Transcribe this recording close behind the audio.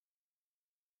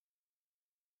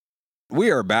We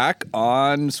are back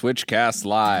on Switchcast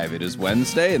Live. It is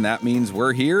Wednesday, and that means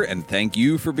we're here, and thank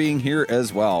you for being here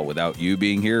as well. Without you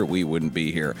being here, we wouldn't be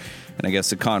here. And I guess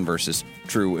the converse is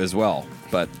true as well.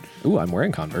 But ooh, I'm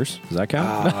wearing Converse. Does that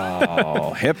count?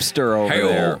 Oh, hipster over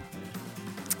there.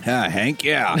 Yeah, Hank,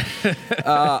 yeah.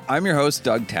 I'm your host,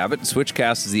 Doug Tabbitt.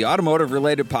 Switchcast is the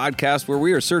automotive-related podcast where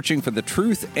we are searching for the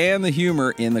truth and the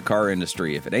humor in the car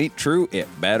industry. If it ain't true, it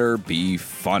better be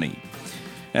funny.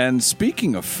 And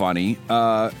speaking of funny,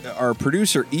 our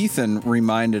producer Ethan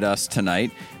reminded us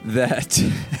tonight that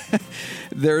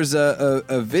there's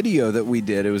a video that we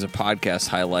did. It was a podcast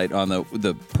highlight on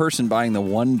the person buying the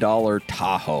 $1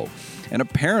 Tahoe. And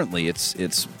apparently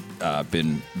it's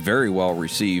been very well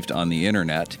received on the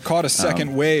internet. Caught a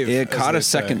second wave. It caught a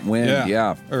second wind,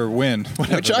 yeah. Or wind.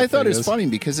 Which I thought is funny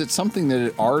because it's something that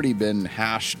had already been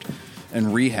hashed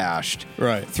and rehashed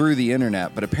through the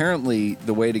internet. But apparently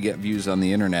the way to get views on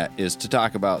the internet is to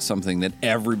talk about something that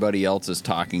everybody else is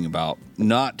talking about,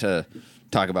 not to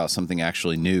talk about something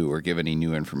actually new or give any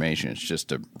new information. It's just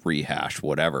to rehash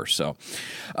whatever. So,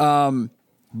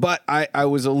 but I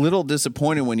was a little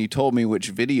disappointed when you told me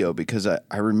which video, because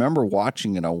I remember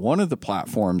watching it on one of the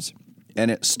platforms, and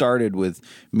it started with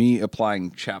me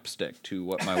applying chapstick to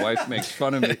what my wife makes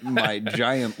fun of my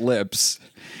giant lips.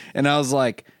 And I was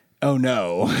like, oh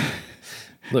no.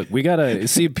 Look, we got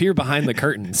to peer behind the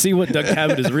curtain, see what Doug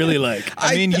Tabbitt is really like.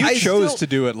 I mean, you chose to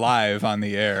do it live on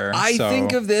the air. I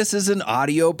think of this as an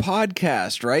audio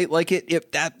podcast, right? Like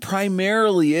it that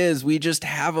primarily is, we just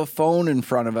have a phone in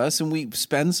front of us and we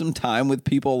spend some time with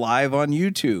people live on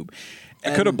YouTube.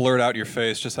 I could have blurred out your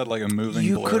face, just had like a moving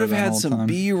blur. You could have had some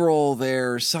B-roll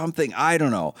there or something. I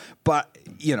don't know. But,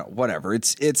 whatever.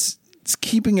 It's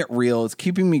keeping it real. It's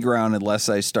keeping me grounded lest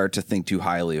I start to think too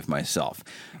highly of myself.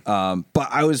 But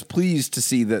I was pleased to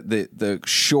see that the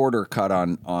shorter cut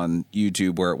on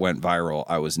YouTube where it went viral,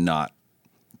 I was not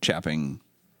chapsticking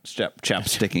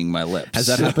my lips. Has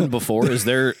that happened before? Is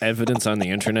there evidence on the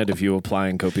internet of you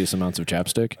applying copious amounts of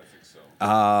chapstick?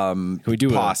 Can we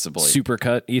do possibly a super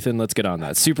cut? Ethan, let's get on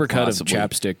that. Super cut of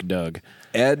chapstick Doug.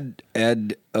 Ed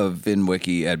of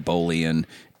VinWiki, Ed Bolian,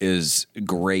 is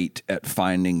great at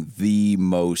finding the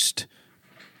most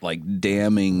like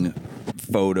damning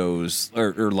photos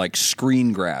or like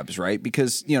screen grabs, right?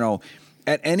 Because,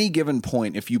 at any given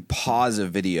point, if you pause a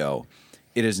video,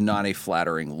 it is not a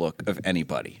flattering look of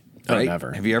anybody. Right? Oh,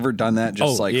 never. Have you ever done that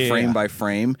frame by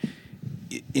frame?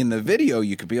 In the video,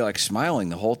 you could be like smiling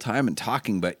the whole time and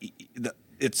talking, but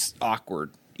it's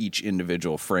awkward, each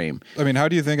individual frame. I mean, how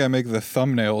do you think I make the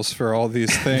thumbnails for all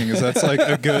these things? That's like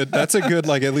a good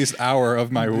like at least hour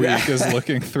of my week is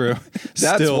looking through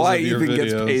That's stills why of your Ethan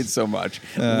videos. gets paid so much.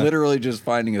 Literally just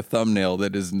finding a thumbnail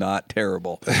that is not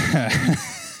terrible.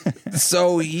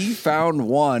 So he found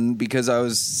one because I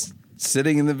was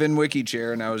sitting in the VinWiki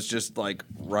chair and I was just like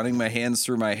running my hands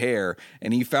through my hair,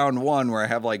 and he found one where I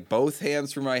have like both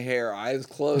hands through my hair, eyes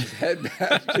closed, head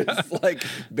back, just like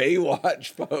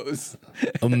Baywatch pose.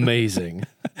 Amazing.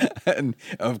 And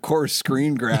of course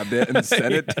screen grabbed it and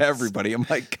sent it to everybody. I'm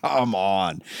like, come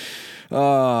on.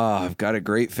 Oh, I've got a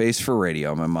great face for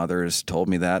radio. My mother has told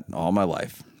me that all my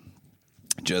life.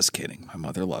 Just kidding. My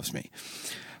mother loves me.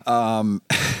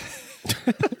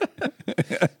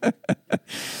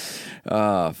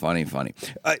 Funny.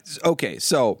 Okay,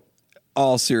 so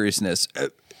all seriousness,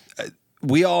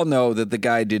 we all know that the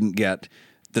guy didn't get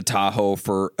the Tahoe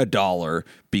for $1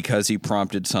 because he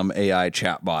prompted some AI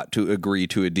chatbot to agree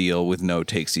to a deal with no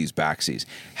takesies backsies.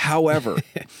 However,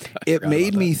 it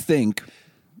made me think,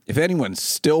 if anyone's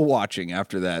still watching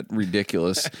after that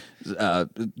ridiculous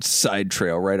side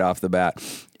trail right off the bat,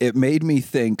 it made me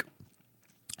think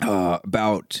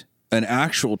about an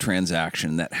actual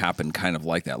transaction that happened kind of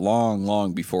like that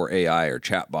long before AI or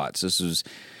chatbots. This was,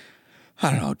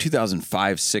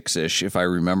 2005, 6-ish, if I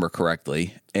remember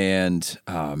correctly. And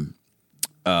a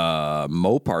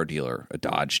Mopar dealer, a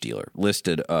Dodge dealer,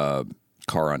 listed a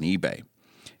car on eBay.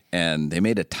 And they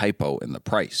made a typo in the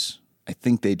price. I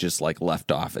think they just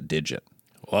left off a digit.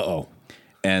 Uh-oh.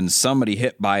 And somebody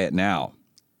hit buy it now.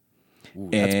 Ooh,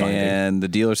 that's binding. And the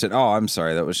dealer said, oh, I'm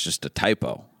sorry, that was just a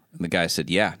typo. And the guy said,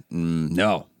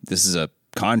 no, this is a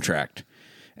contract.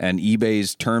 And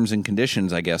eBay's terms and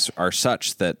conditions, I guess, are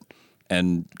such that,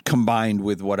 and combined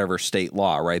with whatever state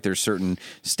law, right? There's certain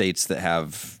states that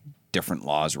have different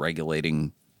laws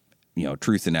regulating,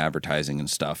 truth in advertising and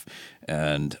stuff.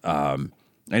 And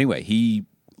anyway, he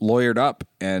lawyered up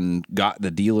and got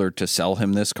the dealer to sell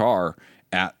him this car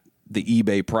at the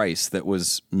eBay price that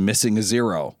was missing a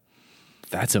zero.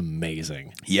 That's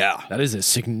amazing. Yeah. That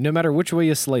is no matter which way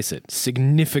you slice it,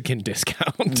 significant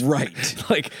discount. Right.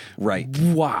 Like, right.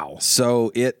 Wow.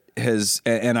 So it has,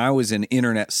 and I was in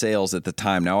internet sales at the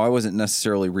time. Now I wasn't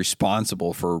necessarily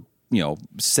responsible for,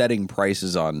 setting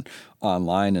prices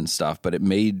online and stuff, but it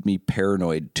made me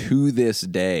paranoid to this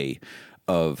day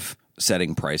of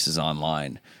setting prices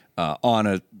online on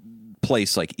a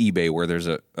place like eBay where there's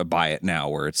a buy it now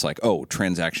where it's like, oh,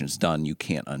 transaction's done, you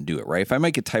can't undo it, right? If I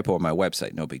make a typo on my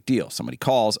website, no big deal. Somebody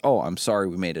calls, oh, I'm sorry,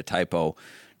 we made a typo,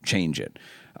 change it.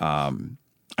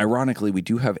 Ironically, we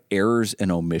do have errors and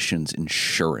omissions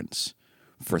insurance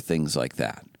for things like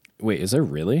that. Wait, is there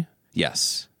really?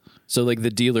 Yes. So like the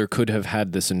dealer could have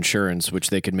had this insurance which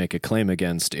they could make a claim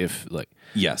against if like...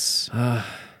 Yes.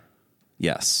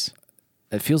 Yes.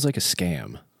 It feels like a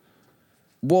scam.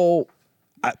 Well,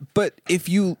 but if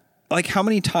you, like, how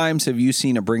many times have you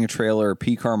seen a Bring a Trailer or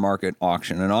P-Car Market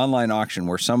auction, an online auction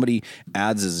where somebody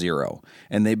adds a zero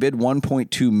and they bid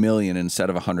 $1.2 million instead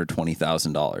of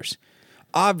 $120,000?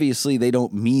 Obviously, they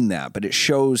don't mean that, but it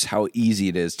shows how easy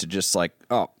it is to just like,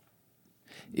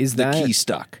 is the that key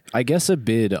stuck? I guess a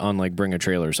bid on like Bring a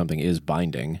Trailer or something is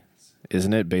binding,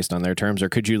 isn't it, based on their terms? Or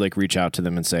could you like reach out to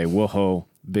them and say, whoa,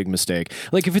 big mistake?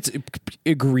 Like if it's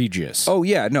egregious. Oh,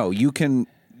 yeah, no, you can.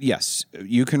 Yes,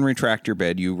 you can retract your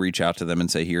bid. You reach out to them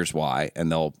and say, here's why,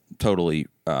 and they'll totally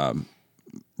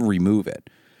remove it.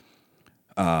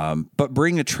 But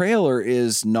Bring a Trailer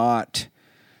is not,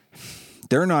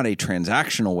 they're not a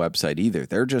transactional website either.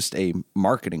 They're just a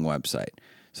marketing website.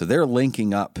 So they're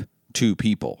linking up to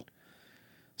people.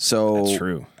 So that's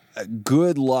true.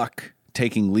 Good luck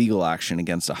taking legal action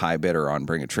against a high bidder on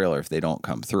Bring a Trailer if they don't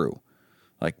come through.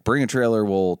 Like Bring a Trailer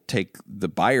will take the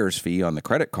buyer's fee on the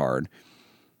credit card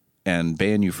and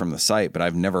ban you from the site, but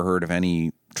I've never heard of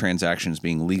any transactions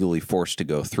being legally forced to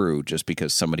go through just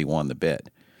because somebody won the bid.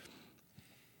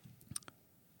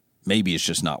 Maybe it's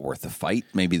just not worth the fight.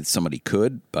 Maybe somebody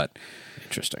could, but...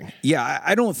 Interesting. Yeah,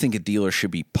 I don't think a dealer should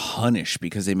be punished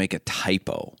because they make a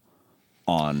typo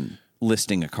on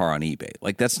listing a car on eBay.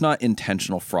 Like, that's not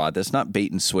intentional fraud. That's not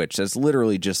bait and switch. That's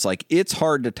literally just like, it's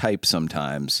hard to type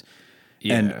sometimes.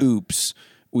 Yeah. And oops,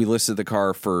 we listed the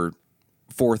car for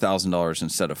 $4,000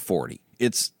 instead of $40,000.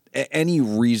 It's any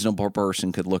reasonable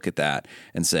person could look at that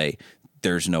and say,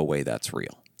 there's no way that's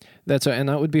real. And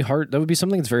that would be hard. That would be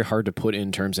something that's very hard to put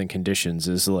in terms and conditions,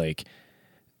 is like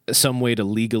some way to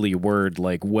legally word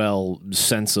like, well,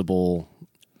 sensible,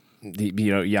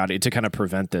 yada, to kind of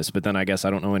prevent this. But then I guess I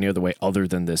don't know any other way other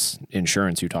than this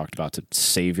insurance you talked about to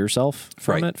save yourself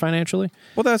from it financially.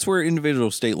 Well, that's where individual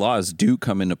state laws do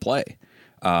come into play.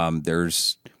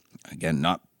 There's, again,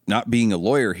 not being a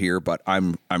lawyer here, but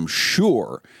I'm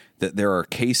sure that there are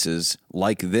cases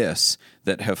like this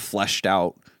that have fleshed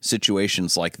out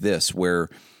situations like this where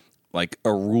like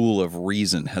a rule of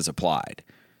reason has applied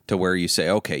to where you say,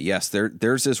 okay, yes,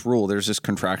 there's this rule, there's this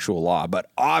contractual law,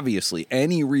 but obviously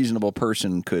any reasonable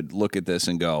person could look at this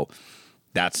and go,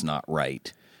 that's not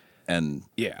right. And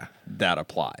yeah, that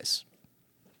applies.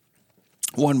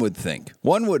 One would think.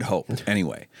 One would hope.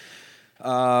 Anyway.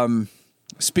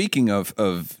 Speaking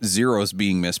of zeros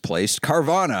being misplaced,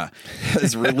 Carvana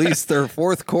has released their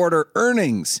fourth quarter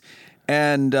earnings.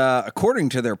 And according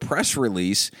to their press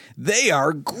release, they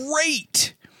are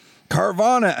great.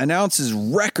 Carvana announces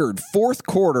record fourth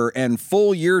quarter and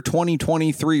full year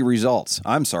 2023 results.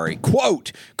 I'm sorry.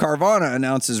 Quote, Carvana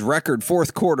announces record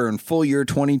fourth quarter and full year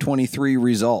 2023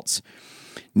 results.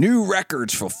 New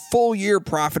records for full year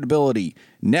profitability.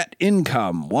 Net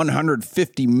income,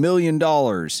 $150 million.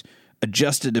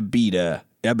 Adjusted EBITDA,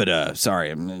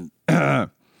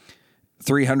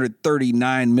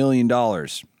 $339 million.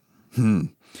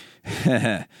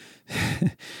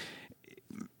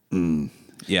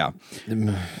 Yeah.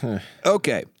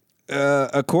 Okay.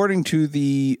 According to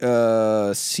the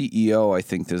CEO, I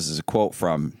think this is a quote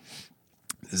from,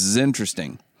 this is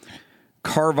interesting.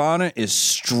 Carvana is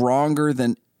stronger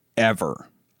than ever.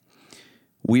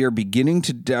 We are beginning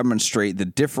to demonstrate the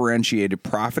differentiated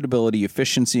profitability,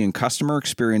 efficiency, and customer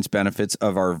experience benefits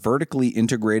of our vertically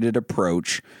integrated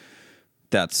approach.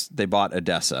 They bought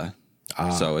ADESA.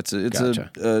 So it's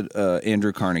gotcha. a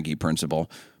Andrew Carnegie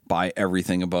principle. Buy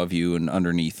everything above you and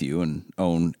underneath you and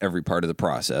own every part of the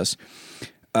process.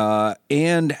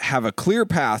 And have a clear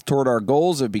path toward our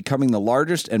goals of becoming the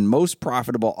largest and most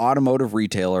profitable automotive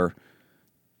retailer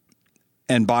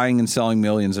and buying and selling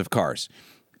millions of cars.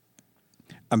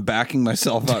 I'm backing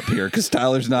myself up here because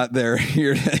Tyler's not there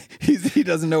here. He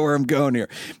doesn't know where I'm going here.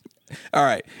 All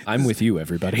right. I'm with you,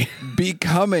 everybody.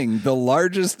 Becoming the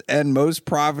largest and most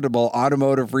profitable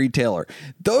automotive retailer.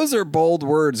 Those are bold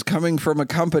words coming from a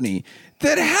company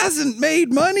that hasn't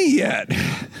made money yet.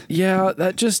 Yeah,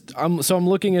 that just I'm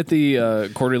looking at the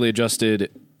quarterly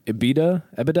adjusted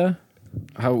EBITDA.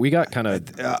 How we got kind of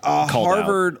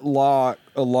Harvard Law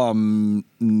alum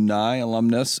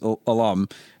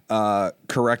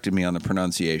corrected me on the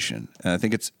pronunciation. And I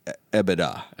think it's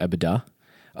EBITDA. EBITDA.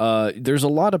 There's a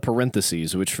lot of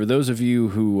parentheses, which for those of you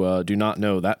who do not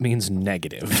know, that means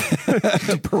negative.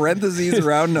 Parentheses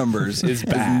around numbers is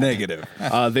bad. Negative.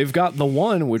 They've got the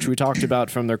one, which we talked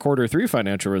about from their quarter 3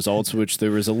 financial results, which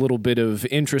there was a little bit of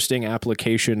interesting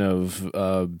application of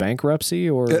bankruptcy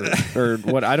or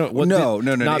what I don't. What no.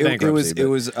 Not bankruptcy. It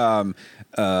was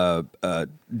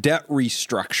debt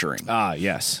restructuring. Ah,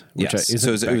 yes. Yes.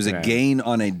 So it was a gain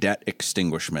on a debt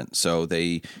extinguishment. So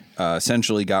they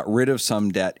essentially got rid of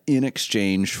some debt in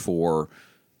exchange for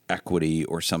equity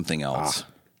or something else.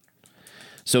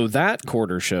 So that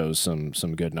quarter shows some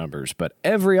good numbers, but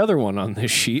every other one on this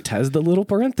sheet has the little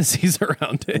parentheses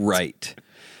around it.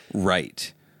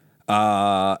 Right.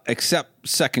 Except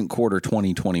second quarter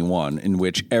 2021, in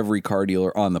which every car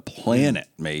dealer on the planet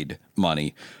made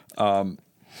money.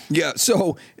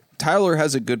 So Tyler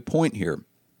has a good point here.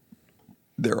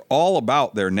 They're all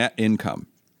about their net income,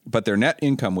 but their net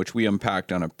income, which we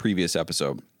unpacked on a previous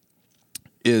episode,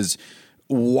 is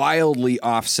wildly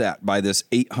offset by this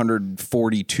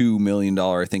 $842 million,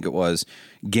 I think it was,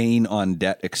 gain on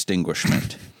debt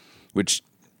extinguishment, which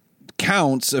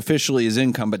counts officially as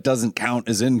income, but doesn't count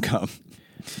as income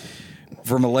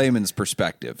from a layman's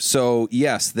perspective. So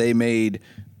yes, they made,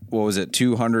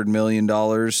 $200 million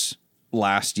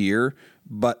last year,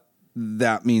 but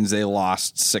that means they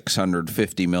lost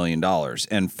 $650 million.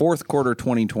 And fourth quarter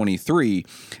 2023,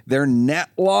 their net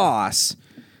loss,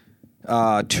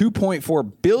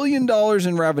 $2.4 billion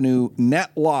in revenue,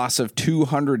 net loss of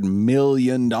 $200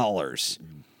 million. God,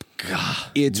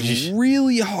 it's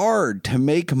really hard to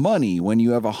make money when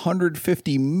you have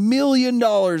 $150 million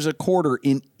a quarter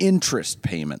in interest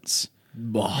payments.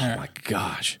 Oh my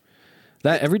gosh.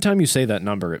 That every time you say that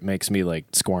number, it makes me like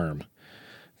squirm.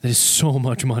 That is so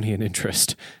much money in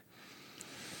interest.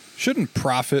 Shouldn't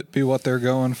profit be what they're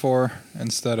going for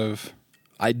instead of...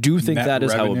 I do think that is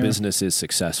revenue? how a business is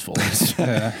successful.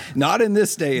 Not in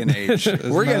this day and age.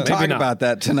 We're going to talk about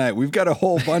that tonight. We've got a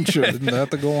whole bunch of Isn't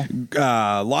that the goal?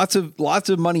 lots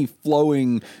of money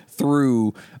flowing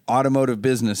through automotive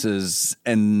businesses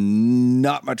and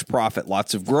not much profit.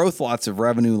 Lots of growth, lots of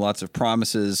revenue, lots of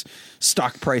promises,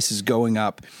 stock prices going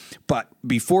up. But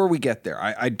before we get there,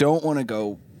 I don't want to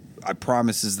go. I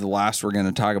promise this is the last we're going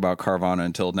to talk about Carvana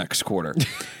until next quarter.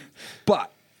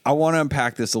 But I want to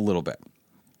unpack this a little bit.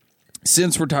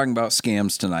 Since we're talking about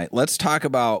scams tonight, let's talk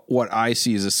about what I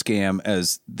see as a scam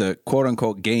as the quote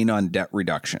unquote gain on debt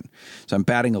reduction. So I'm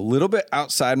batting a little bit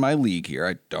outside my league here.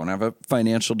 I don't have a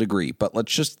financial degree, but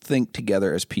let's just think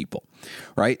together as people,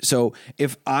 right? So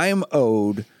if I'm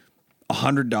owed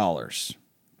 $100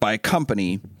 by a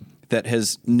company that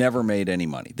has never made any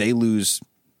money, they lose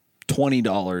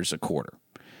 $20 a quarter.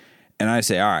 And I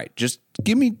say, all right, just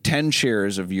give me 10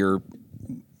 shares of your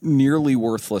nearly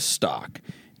worthless stock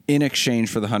in exchange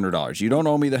for the $100. You don't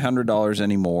owe me the $100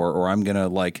 anymore, or I'm going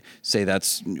to say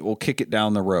we'll kick it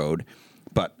down the road,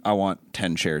 but I want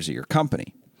 10 shares of your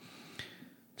company.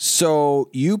 So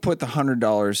you put the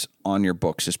 $100 on your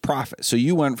books as profit. So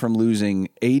you went from losing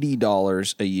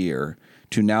 $80 a year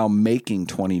to now making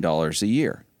 $20 a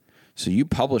year. So you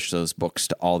publish those books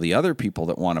to all the other people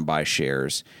that want to buy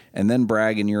shares and then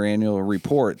brag in your annual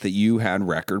report that you had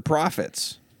record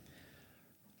profits.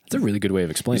 That's a really good way of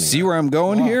explaining it. See where I'm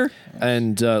going here?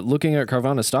 And looking at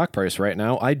Carvana's stock price right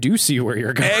now, I do see where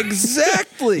you're going.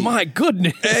 Exactly. My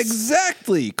goodness.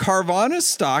 Exactly. Carvana's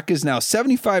stock is now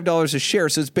 $75 a share,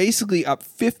 so it's basically up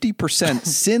 50%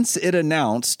 since it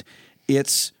announced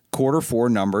its quarter 4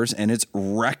 numbers and its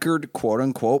record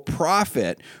quote-unquote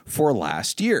profit for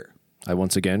last year. I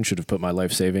once again should have put my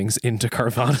life savings into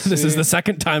Carvana. This is the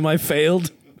second time I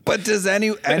failed. But does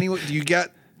do you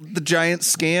get the giant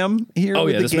scam here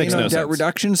with the this gain makes on no debt sense.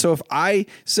 reduction? So if I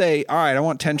say, all right, I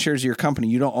want 10 shares of your company,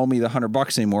 you don't owe me the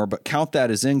 $100 anymore, but count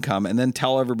that as income and then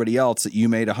tell everybody else that you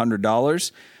made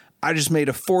 $100, I just made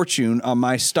a fortune on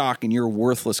my stock in your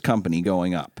worthless company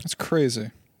going up. That's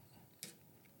crazy.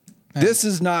 This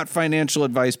is not financial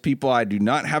advice, people. I do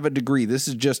not have a degree. This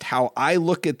is just how I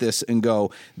look at this and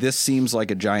go, this seems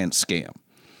like a giant scam.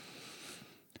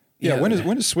 Yeah, when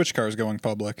is Switch Cars going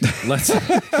public? Let's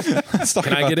talk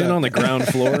Can I get that. In on the ground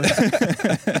floor?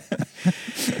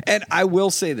 And I will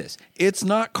say this. It's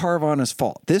not Carvana's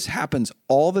fault. This happens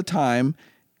all the time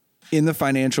in the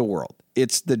financial world.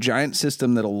 It's the giant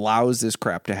system that allows this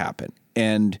crap to happen.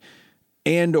 And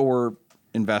or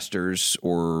investors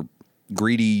or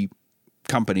greedy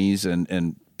companies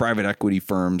and private equity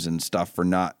firms and stuff for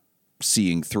not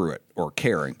seeing through it or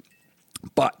caring.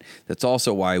 But that's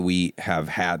also why we have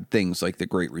had things like the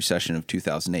Great Recession of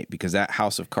 2008, because that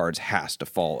house of cards has to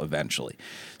fall eventually.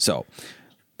 So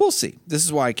we'll see. This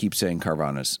is why I keep saying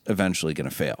Carvana's eventually going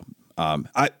to fail.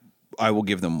 I will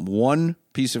give them one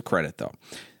piece of credit, though.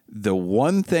 The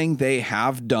one thing they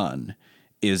have done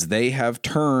is they have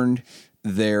turned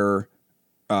their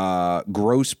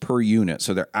gross per unit,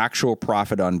 so their actual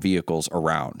profit on vehicles,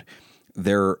 around.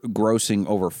 They're grossing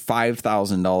over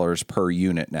 $5,000 per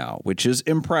unit now, which is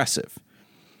impressive.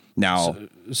 Now,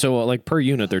 so like per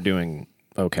unit, they're doing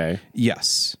okay.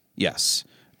 Yes.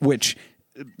 Which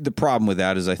the problem with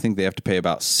that is I think they have to pay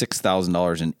about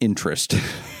 $6,000 in interest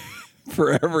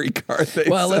for every car they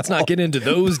sell. Well, let's not get into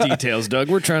those details, Doug.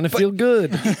 We're trying to feel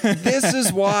good. This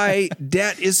is why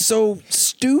debt is so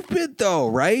stupid, though,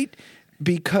 right?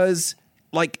 Because,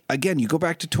 like, again, you go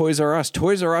back to Toys R Us.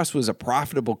 Toys R Us was a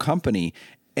profitable company,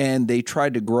 and they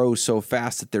tried to grow so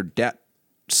fast that their debt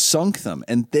sunk them,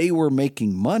 and they were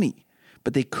making money,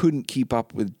 but they couldn't keep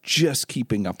up with just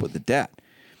keeping up with the debt.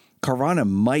 Carvana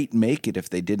might make it if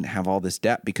they didn't have all this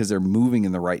debt because they're moving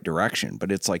in the right direction,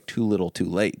 but it's like too little too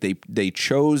late. They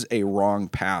chose a wrong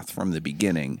path from the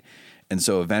beginning, and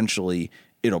so eventually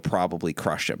it'll probably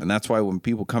crush them. And that's why when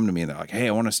people come to me and they're like, hey,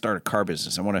 I want to start a car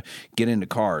business. I want to get into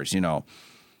cars, you know,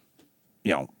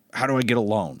 how do I get a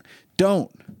loan?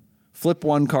 Don't. Flip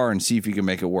one car and see if you can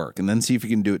make it work, and then see if you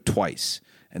can do it twice,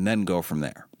 and then go from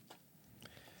there.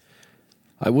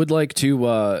 I would like to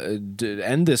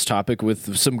end this topic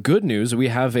with some good news. We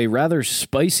have a rather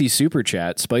spicy super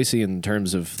chat, spicy in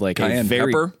terms of like Cayenne a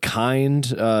very pepper? kind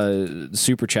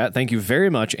super chat. Thank you very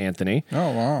much, Anthony.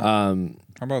 Oh, wow.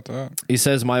 How about that? He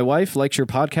says, my wife likes your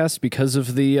podcast because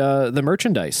of the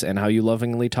merchandise and how you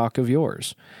lovingly talk of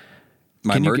yours.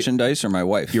 My merchandise or my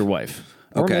wife? Your wife.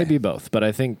 Or Okay. maybe both, but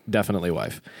I think definitely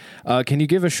wife. Can you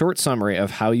give a short summary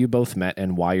of how you both met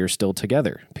and why you're still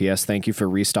together? P.S. Thank you for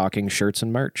restocking shirts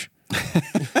and merch.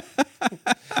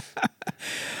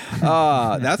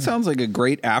 That sounds like a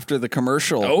great after the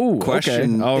commercial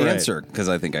question All right. answer, because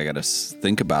I think I got to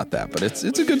think about that, but it's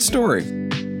a good story.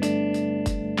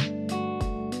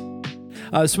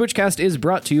 Switchcast is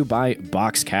brought to you by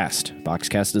Boxcast.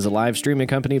 Boxcast is a live streaming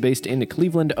company based in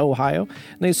Cleveland, Ohio,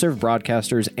 and they serve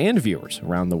broadcasters and viewers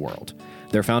around the world.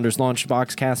 Their founders launched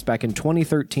Boxcast back in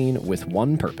 2013 with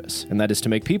one purpose, and that is to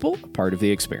make people a part of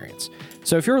the experience.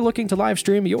 So if you're looking to live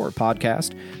stream your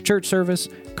podcast, church service,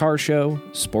 car show,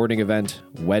 sporting event,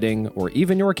 wedding, or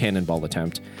even your cannonball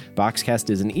attempt, Boxcast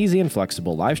is an easy and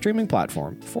flexible live streaming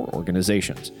platform for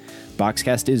organizations.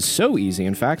 Boxcast is so easy,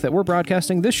 in fact, that we're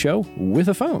broadcasting this show with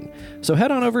a phone. So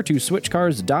head on over to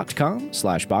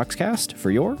switchcars.com/Boxcast for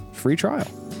your free trial.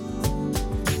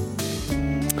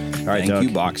 All right, Thank Doug, you,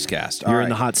 Boxcast. you're in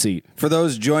the hot seat. For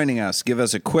those joining us, give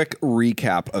us a quick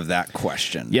recap of that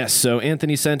question. Yes, so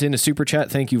Anthony sent in a super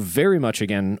chat. Thank you very much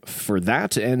again for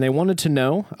that. And they wanted to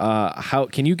know, how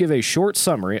can you give a short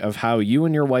summary of how you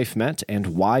and your wife met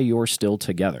and why you're still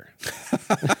together?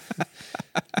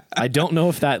 I don't know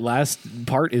if that last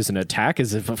part is an attack.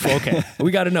 Okay,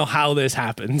 we got to know how this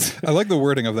happens. I like the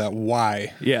wording of that.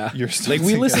 Why? Yeah, You're still like we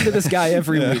together. listen to this guy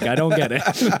every week. I don't get it.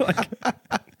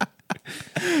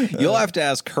 You'll have to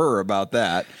ask her about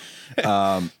that.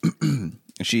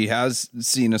 She has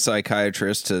seen a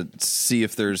psychiatrist to see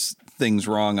if there's things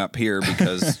wrong up here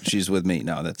because she's with me.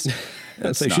 No, that's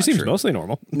not She seems true. mostly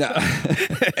normal. No,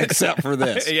 except for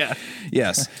this. Yeah.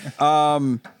 Yes.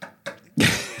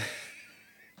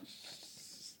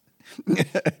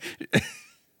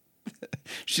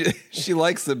 She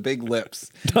likes the big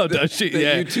lips. Oh, does she? That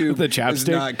Yeah. YouTube The is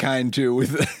chapstick. not kind to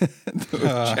with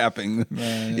the chapping.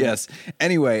 man. Yes.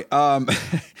 Anyway,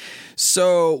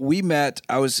 so we met.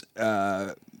 I was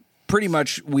pretty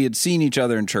much, we had seen each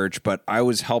other in church, but I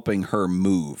was helping her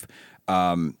move.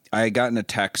 I had gotten a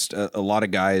text. A lot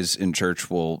of guys in church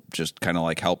will just kind of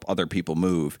like help other people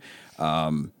move.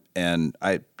 And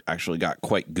I actually got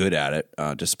quite good at it.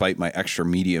 Despite my extra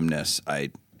mediumness,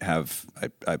 I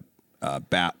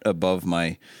bat above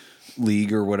my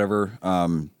league or whatever.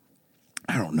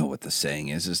 I don't know what the saying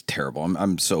is. It's terrible.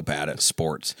 I'm so bad at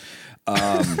sports.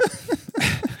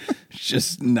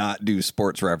 Just not do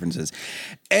sports references.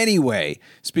 Anyway,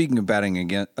 speaking of batting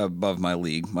again above my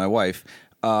league, my wife.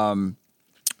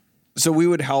 So we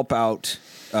would help out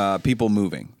people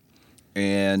moving,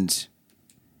 and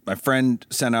my friend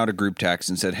sent out a group text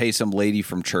and said, hey, some lady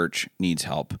from church needs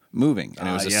help moving. And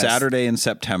it was a Saturday in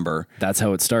September. That's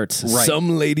how it starts. Right.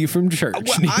 Some lady from church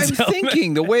needs I'm help.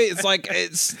 thinking the way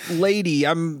it's lady,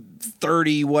 I'm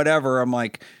 30, whatever. I'm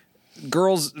like,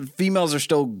 females are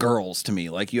still girls to me.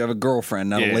 Like, you have a girlfriend,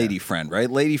 not a lady friend,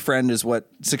 right? Lady friend is what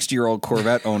 60-year-old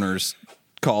Corvette owners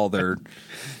call their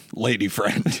lady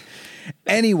friend.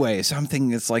 Anyway, so I'm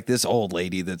thinking it's like this old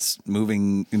lady that's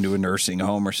moving into a nursing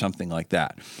home or something like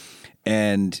that.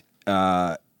 And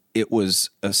it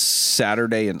was a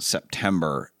Saturday in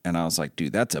September, and I was like,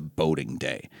 dude, that's a boating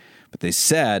day. But they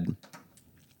said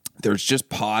there's just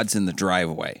pods in the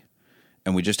driveway,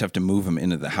 and we just have to move them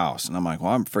into the house. And I'm like,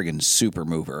 well, I'm friggin' super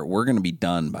mover. We're going to be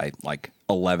done by like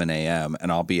 11 a.m.,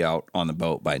 and I'll be out on the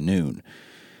boat by noon.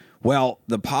 Well,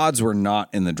 the pods were not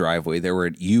in the driveway. They were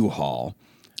at U-Haul.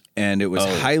 And it was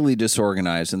highly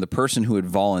disorganized. And the person who had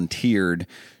volunteered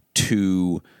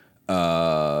to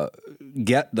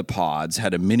get the pods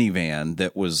had a minivan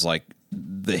that was like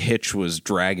the hitch was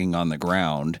dragging on the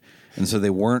ground. And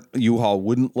so U-Haul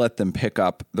wouldn't let them pick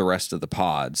up the rest of the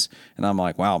pods. And I'm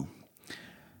like, wow,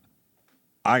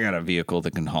 I got a vehicle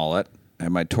that can haul it. I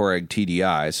had my Touareg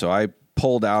TDI. So I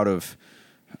pulled out of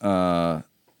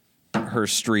her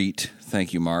street.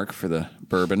 Thank you, Mark, for the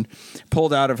bourbon.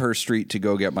 Pulled out of her street to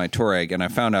go get my Touareg, and I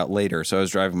found out later, so I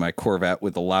was driving my Corvette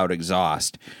with a loud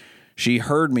exhaust. She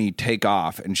heard me take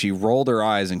off, and she rolled her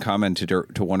eyes and commented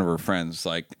to one of her friends,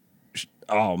 like,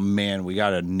 oh, man, we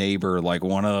got a neighbor like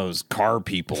one of those car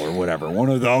people or whatever, one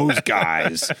of those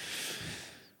guys.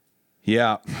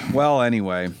 Yeah, well,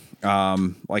 anyway,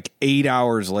 like 8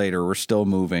 hours later, we're still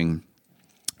moving,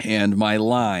 and my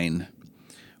line,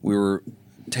 we were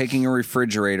taking a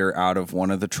refrigerator out of one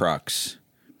of the trucks,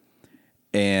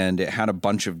 and it had a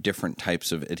bunch of different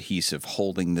types of adhesive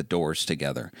holding the doors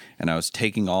together. And I was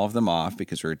taking all of them off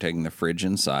because we were taking the fridge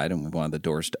inside and we wanted the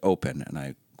doors to open. And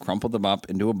I crumpled them up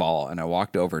into a ball, and I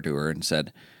walked over to her and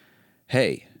said,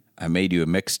 hey, I made you a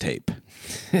mixtape.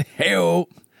 Hey-o.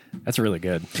 That's really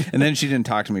good. And then she didn't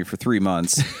talk to me for 3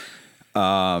 months.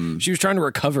 She was trying to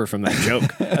recover from that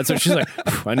joke. That's what she's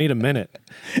like, I need a minute.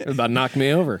 It was about to knock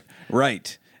me over.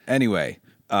 Right. Anyway,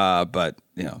 but,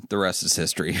 the rest is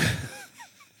history.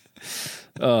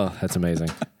 Oh, that's amazing.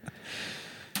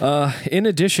 In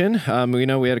addition,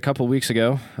 we had a couple weeks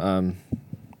ago,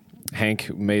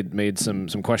 Hank made some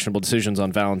questionable decisions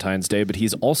on Valentine's Day, but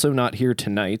he's also not here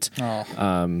tonight.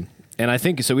 Oh. And I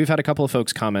think, so we've had a couple of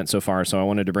folks comment so far, so I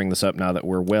wanted to bring this up now that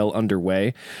we're well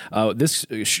underway. This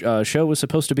show was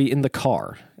supposed to be in the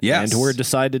car. Yes. And we're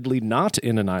decidedly not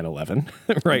in a 911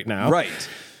 right now. Right.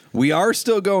 We are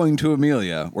still going to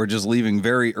Amelia. We're just leaving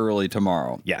very early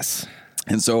tomorrow. Yes.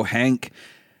 And so Hank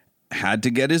had to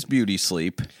get his beauty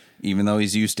sleep, even though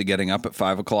he's used to getting up at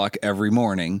 5 o'clock every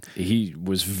morning. He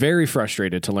was very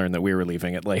frustrated to learn that we were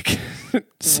leaving at like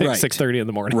 6:30 in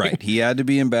the morning. Right. He had to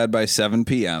be in bed by 7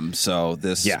 p.m. So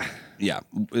this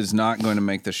is not going to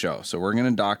make the show. So we're going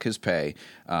to dock his pay.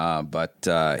 But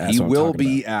he will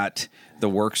be at the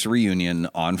Works reunion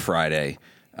on Friday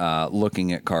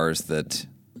looking at cars that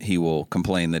he will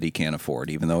complain that he can't afford,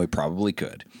 even though he probably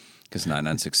could, because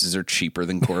 996s are cheaper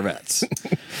than Corvettes.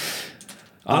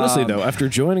 Honestly, though, after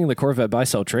joining the Corvette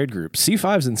buy-sell trade group,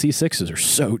 C5s and C6s are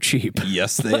so cheap.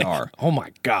 Yes, they are. Oh,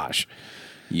 my gosh.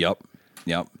 Yep.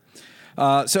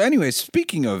 So anyway,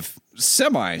 speaking of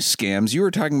semi-scams, you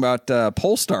were talking about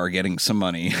Polestar getting some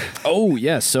money. Oh,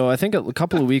 yes. So I think a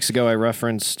couple of weeks ago I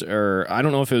referenced, or I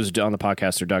don't know if it was on the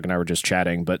podcast or Doug and I were just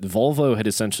chatting, but Volvo had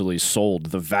essentially sold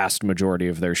the vast majority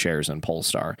of their shares in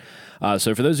Polestar.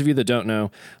 So for those of you that don't know,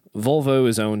 Volvo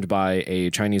is owned by a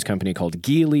Chinese company called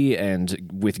Geely,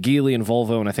 and with Geely and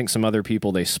Volvo and I think some other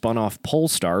people, they spun off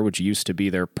Polestar, which used to be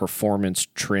their performance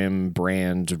trim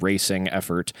brand racing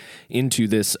effort, into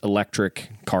this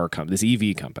electric car company, this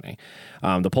EV company.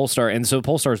 The Polestar, and so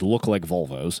Polestars look like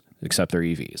Volvos, except they're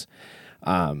EVs.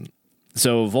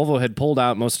 So Volvo had pulled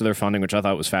out most of their funding, which I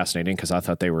thought was fascinating because I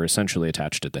thought they were essentially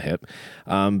attached at the hip.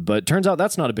 But turns out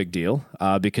that's not a big deal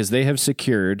because they have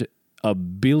secured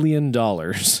 $1 billion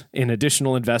in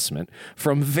additional investment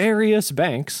from various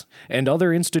banks and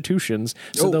other institutions,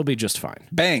 so they'll be just fine.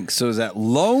 Banks? So is that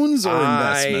loans or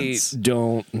investments? I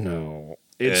don't know.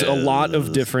 It's a lot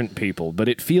of different people, but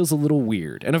it feels a little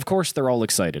weird. And of course, they're all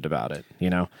excited about it,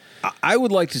 I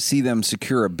would like to see them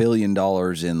secure $1 billion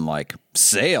in like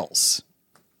sales.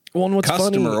 Well, and what's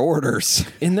customer funny, orders.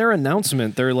 In their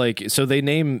announcement, they're like, so they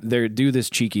do this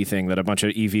cheeky thing that a bunch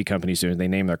of EV companies do, and they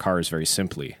name their cars very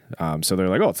simply. So they're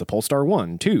like, oh, it's the Polestar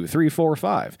 1, 2, 3, 4,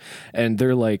 5. And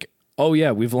they're like, oh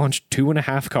yeah, we've launched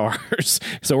 2.5 cars.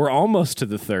 So we're almost to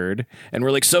the third. And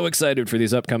we're like so excited for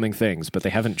these upcoming things, but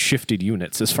they haven't shifted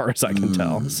units as far as I can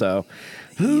tell. So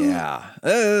yeah,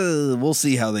 we'll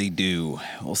see how they do.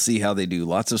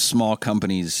 Lots of small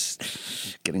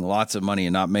companies getting lots of money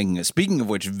and not making it. Speaking of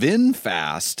which,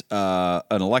 VinFast,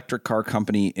 an electric car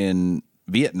company in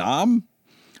Vietnam,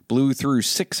 blew through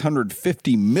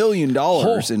 $650 million in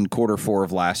Q4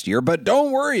 of last year. But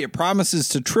don't worry, it promises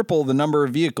to triple the number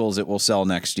of vehicles it will sell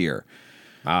next year.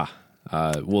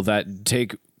 Will that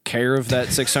take care of that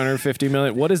 650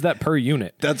 million? What is that per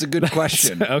unit? That's a good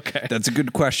question. Okay. That's a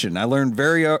good question. I learned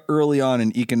very early on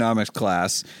in economics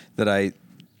class that I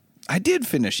did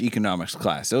finish economics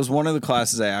class. It was one of the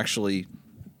classes I actually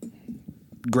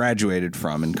graduated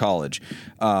from in college.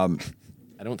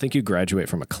 I don't think you graduate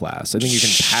from a class. I think you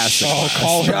can pass a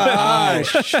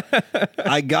class. Gosh.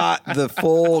 I got the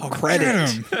full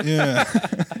credit. Yeah.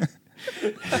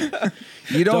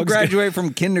 You don't graduate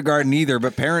from kindergarten either,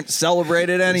 but parents celebrate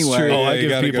it anyway. true. Oh, I you give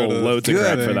gotta people go to loads of Good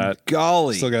credit for that.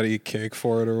 golly. Still got to eat cake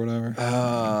for it or whatever.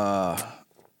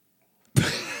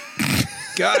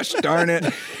 Gosh darn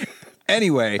it.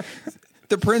 Anyway,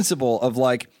 the principle of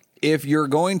like, if you're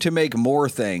going to make more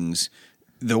things,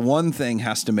 the one thing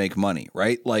has to make money,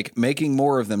 right? Like making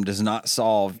more of them does not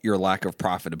solve your lack of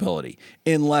profitability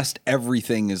unless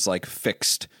everything is like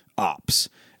fixed ops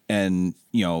and,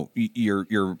 you know,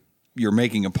 you're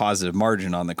making a positive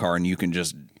margin on the car and you can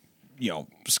just, you know,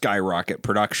 skyrocket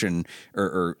production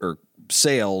or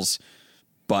sales,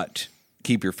 but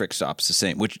keep your fixed ops the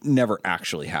same, which never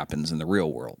actually happens in the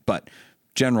real world. But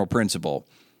general principle,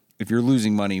 if you're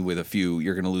losing money with a few,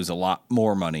 you're going to lose a lot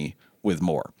more money with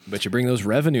more. But you bring those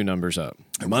revenue numbers up.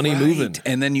 Money Right. moving.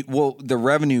 And then, the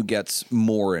revenue gets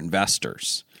more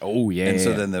investors. Oh, yeah. And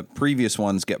so then the previous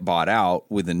ones get bought out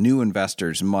with the new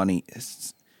investors' money. It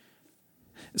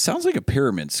sounds like a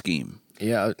pyramid scheme.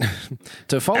 Yeah.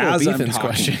 To follow As I'm Ethan's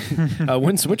talking. question,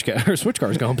 when Switch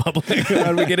Car's going public,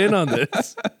 how do we get in on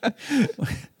this?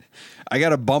 I got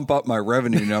to bump up my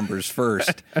revenue numbers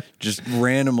first. Just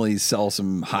randomly sell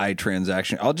some high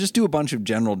transaction. I'll just do a bunch of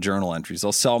general journal entries.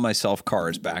 I'll sell myself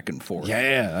cars back and forth.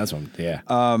 Yeah, that's one. Yeah.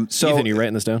 So Ethan, you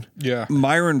writing this down? Yeah.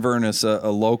 Myron Vernus, a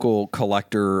local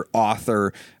collector,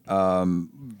 author,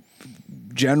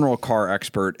 general car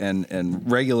expert,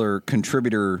 and regular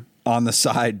contributor on the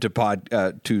side to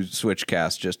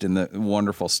Switchcast, just in the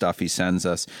wonderful stuff he sends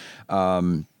us,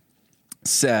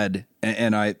 said,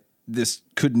 and this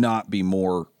could not be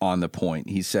more on the point.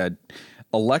 He said,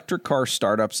 electric car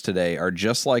startups today are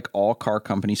just like all car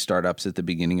company startups at the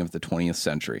beginning of the 20th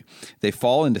century. They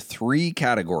fall into 3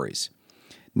 categories.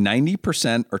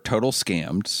 90% are total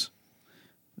scams.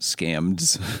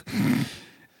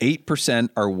 8%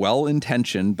 are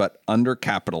well-intentioned but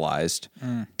undercapitalized.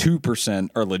 2%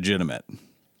 are legitimate.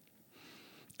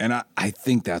 And I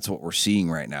think that's what we're seeing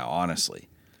right now, honestly.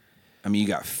 I mean, you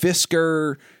got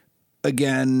Fisker,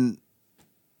 again,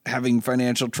 having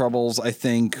financial troubles, I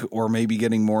think, or maybe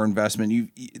getting more investment.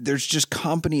 There's just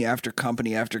company after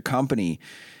company after company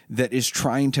that is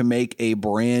trying to make a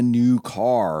brand new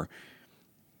car,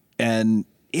 and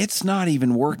it's not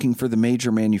even working for the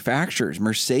major manufacturers.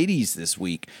 Mercedes this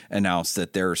week announced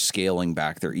that they're scaling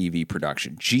back their EV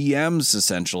production. GM's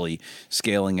essentially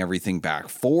scaling everything back.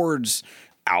 Ford's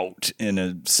out in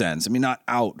a sense. I mean, not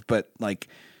out, but like,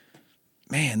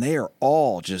 man, they are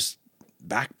all just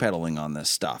backpedaling on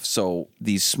this stuff. So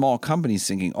these small companies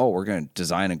thinking, oh, we're going to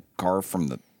design a car from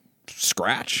the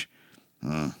scratch.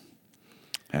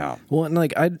 Yeah. Well, and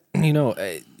like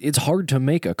it's hard to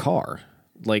make a car.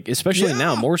 Like, especially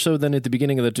now, more so than at the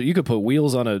beginning of you could put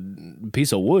wheels on a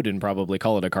piece of wood and probably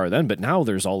call it a car then, but now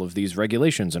there's all of these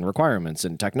regulations and requirements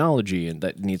and technology and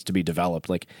that needs to be developed.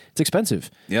 Like, it's expensive.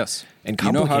 Yes. And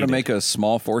you know how to complicated. make a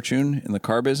small fortune in the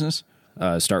car business?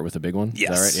 Start with a big one.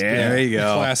 Yes. Is that right? There you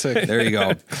go. Classic. There you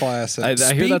go. Classic. I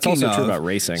hear that's also Speaking true of- about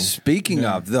racing. Speaking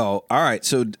of, though, all right,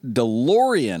 so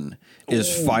DeLorean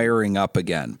is firing up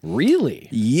again. Really?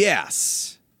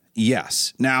 Yes.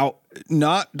 Now,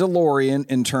 not DeLorean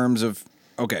in terms of,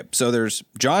 okay, so there's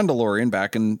John DeLorean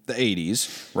back in the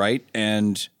 80s, right?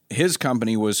 And his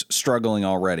company was struggling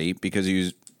already because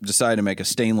he decided to make a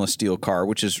stainless steel car,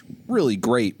 which is really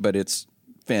great, but it's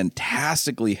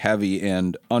fantastically heavy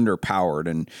and underpowered.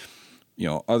 And, you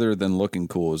know, other than looking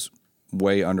cool, is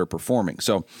way underperforming.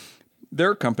 So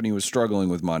their company was struggling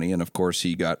with money. And of course,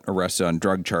 he got arrested on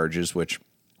drug charges, which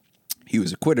he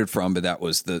was acquitted from, but that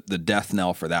was the death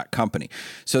knell for that company.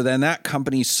 So then that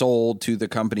company sold to the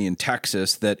company in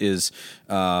Texas that is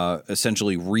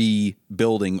essentially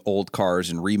rebuilding old cars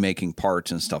and remaking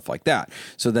parts and stuff like that.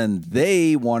 So then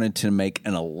they wanted to make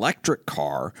an electric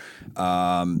car.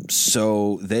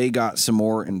 So they got some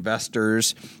more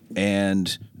investors,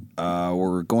 and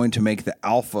we're going to make the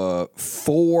Alpha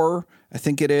 4, I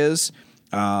think it is.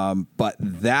 But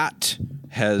that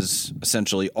has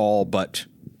essentially all but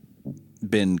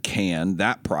been canned,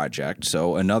 that project.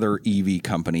 So another EV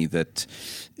company that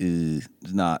is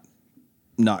not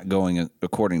going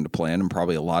according to plan, and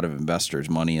probably a lot of investors'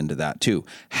 money into that too.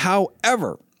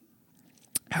 However,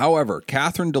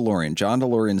 Catherine DeLorean, John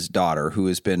DeLorean's daughter, who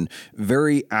has been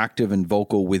very active and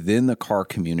vocal within the car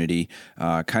community,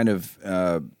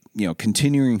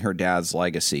 continuing her dad's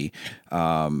legacy.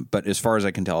 But as far as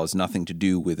I can tell, has nothing to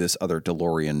do with this other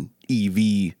DeLorean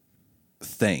EV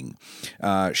thing.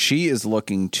 She is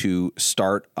looking to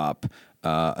start up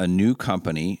a new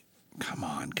company. Come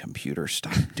on, computer,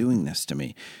 stop doing this to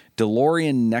me.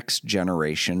 DeLorean Next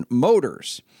Generation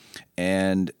Motors.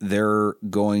 And they're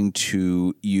going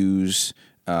to use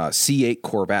C8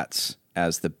 Corvettes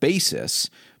as the basis,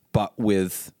 but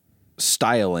with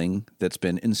styling that's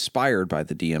been inspired by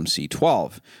the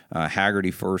DMC-12.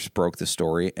 Hagerty first broke the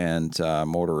story, and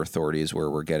Motor Authority is where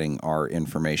we're getting our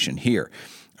information here.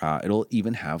 It'll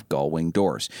even have gull-wing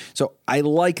doors. So I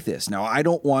like this. Now, I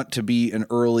don't want to be an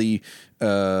early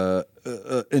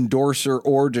endorser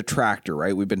or detractor,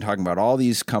 right? We've been talking about all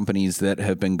these companies that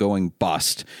have been going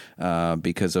bust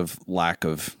because of lack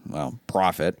of,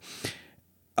 profit.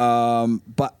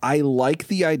 But I like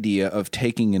the idea of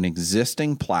taking an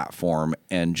existing platform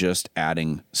and just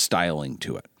adding styling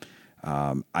to it.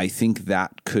 I think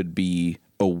that could be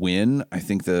a win. I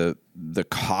think the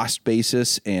cost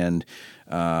basis and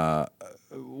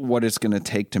what it's going to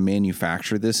take to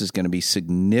manufacture this is going to be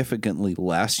significantly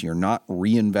less. You're not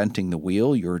reinventing the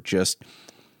wheel. You're just,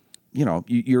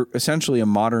 you're essentially a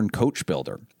modern coach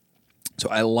builder. So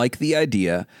I like the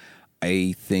idea.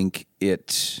 I think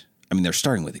they're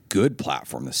starting with a good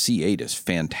platform. The C8 is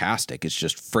fantastic. It's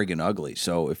just friggin' ugly.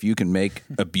 So if you can make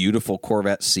a beautiful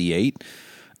Corvette C8,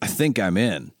 I think I'm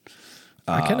in.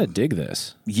 I kind of dig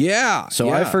this. Yeah. So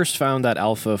I first found that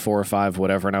Alpha 4 or 5,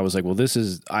 whatever, and I was like, well, this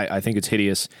is, I think it's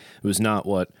hideous. It was not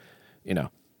what, I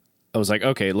was like,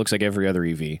 okay, it looks like every other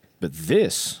EV. But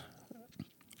this,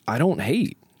 I don't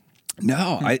hate.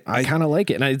 No, I kind of like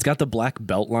it. And it's got the black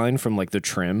belt line from like the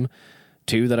trim,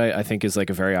 too, that I think is like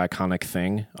a very iconic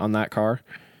thing on that car.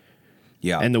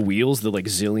 Yeah. And the wheels, the like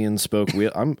zillion spoke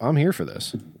wheel. I'm here for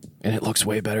this. And it looks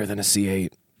way better than a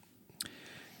C8.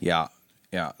 Yeah.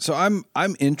 Yeah. So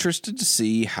I'm interested to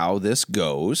see how this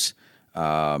goes.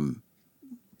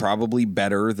 Probably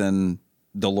better than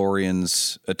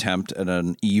DeLorean's attempt at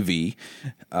an EV.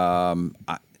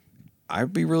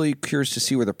 I'd be really curious to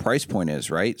see where the price point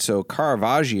is, right? So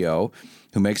Caravaggio,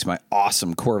 who makes my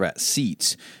awesome Corvette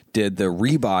seats, did the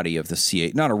rebody of the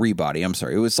C8. Not a rebody, I'm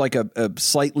sorry. It was like a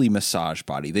slightly massaged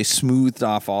body. They smoothed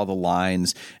off all the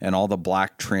lines and all the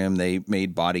black trim. They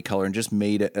made body color and just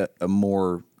made a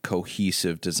more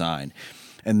cohesive design.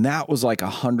 And that was like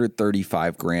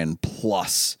 $135,000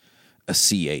 plus a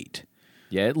C8.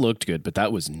 Yeah, it looked good, but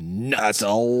that was nuts. That's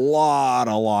a lot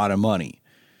of money.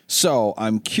 So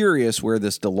I'm curious where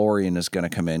this DeLorean is going to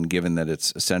come in, given that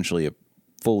it's essentially a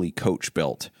fully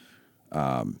coach-built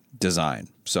design.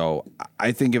 So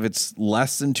I think if it's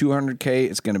less than $200K,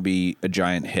 it's going to be a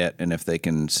giant hit. And if they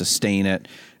can sustain it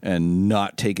and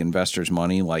not take investors'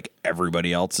 money like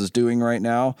everybody else is doing right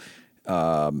now,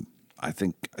 I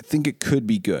think it could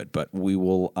be good. But we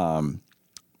will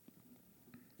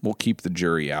we'll keep the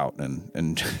jury out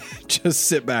and just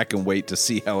sit back and wait to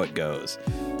see how it goes.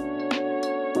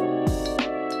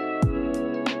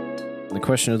 The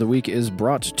question of the week is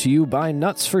brought to you by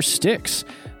Nuts for Sticks.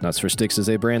 Nuts for Sticks is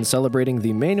a brand celebrating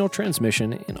the manual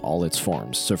transmission in all its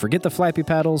forms. So forget the flappy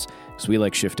paddles, because we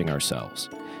like shifting ourselves.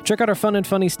 Check out our fun and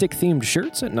funny stick-themed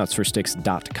shirts at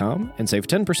nutsforsticks.com and save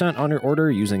 10% on your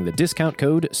order using the discount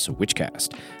code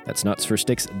SWITCHCAST. That's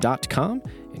nutsforsticks.com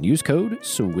and use code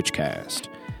SWITCHCAST.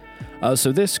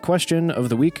 So this question of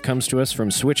the week comes to us from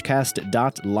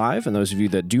switchcast.live, and those of you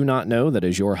that do not know, that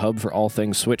is your hub for all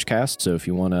things Switchcast. So if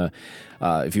you want to,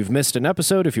 if you've missed an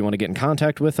episode, if you want to get in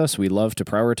contact with us, we love to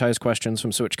prioritize questions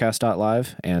from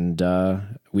switchcast.live, and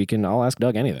I'll ask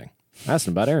Doug anything. I asked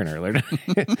him about Aaron earlier.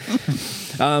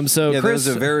 So yeah, Chris, that was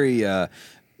a very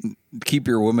keep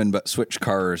your woman but switch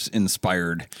cars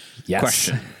inspired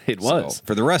question. It was. So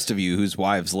for the rest of you whose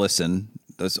wives listen,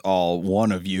 that's all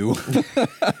one of you.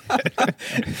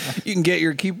 You can get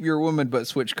your Keep Your Woman But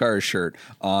Switch Cars shirt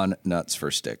on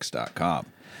nutsforsticks.com.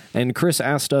 And Chris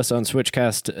asked us on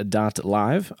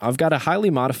switchcast.live, I've got a highly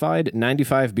modified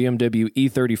 95 BMW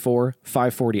E34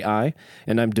 540i,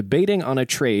 and I'm debating on a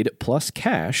trade plus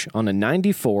cash on a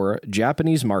 94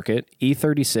 Japanese market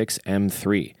E36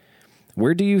 M3.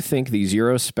 Where do you think these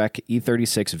Euro spec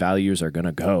E36 values are going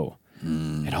to go?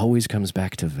 It always comes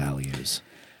back to values.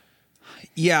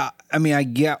 Yeah, I mean, I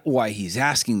get why he's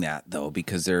asking that, though,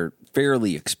 because they're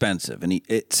fairly expensive. And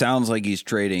it sounds like he's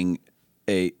trading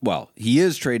he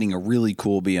is trading a really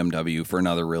cool BMW for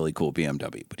another really cool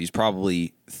BMW, but he's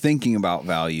probably thinking about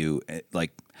value.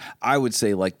 Like, I would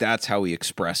say, like, that's how he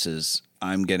expresses,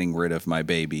 I'm getting rid of my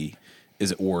baby.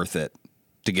 Is it worth it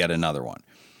to get another one?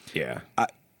 Yeah.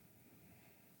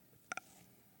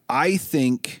 I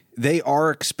think they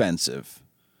are expensive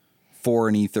for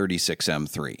an E36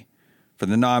 M3. For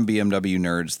the non-BMW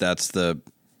nerds, that's the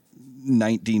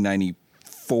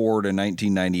 1994 to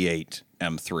 1998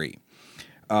 M3.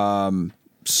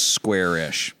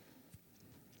 Square-ish.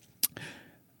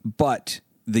 But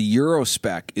the Euro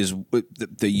spec is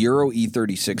the Euro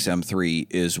E36 M3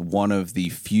 is one of the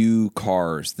few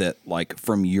cars that, like,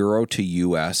 from Euro to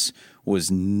US was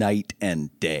night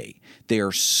and day. They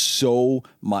are so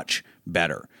much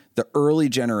better. The early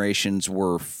generations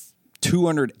were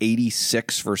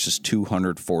 286 versus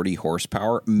 240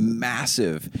 horsepower.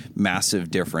 Massive, massive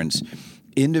difference.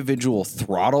 Individual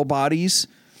throttle bodies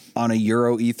on a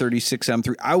Euro E36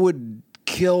 M3. I would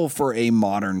kill for a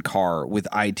modern car with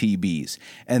ITBs.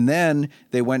 And then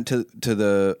they went to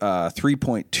the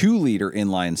 3.2 liter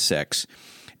inline six,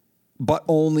 but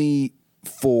only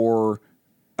for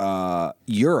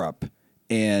Europe,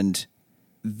 and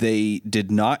they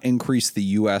did not increase the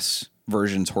US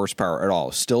version's horsepower at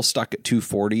all. Still stuck at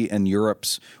 240, and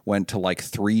Europe's went to like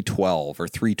 312 or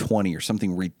 320 or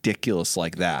something ridiculous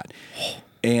like that.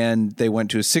 And they went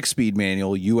to a 6-speed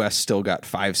manual. US still got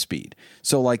 5-speed.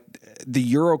 So, like, the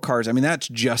Euro cars, I mean, that's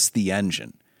just the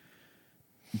engine.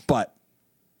 But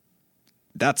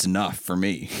that's enough for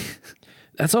me.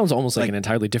 That sounds almost like an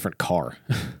entirely different car.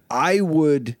 I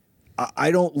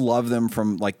don't love them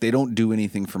from, like, they don't do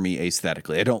anything for me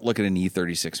aesthetically. I don't look at an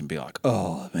E36 and be like,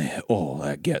 oh, man,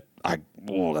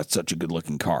 that's such a good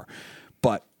looking car.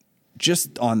 But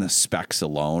just on the specs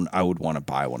alone, I would want to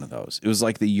buy one of those. It was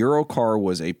like the Euro car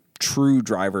was a true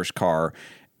driver's car,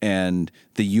 and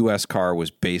the US car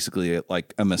was basically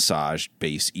like a massage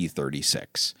base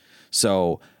E36.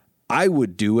 So I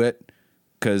would do it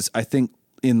because I think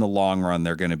in the long run,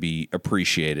 they're going to be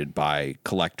appreciated by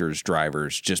collectors,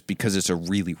 drivers, just because it's a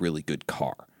really, really good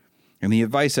car. And the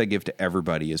advice I give to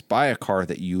everybody is buy a car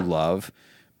that you love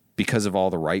because of all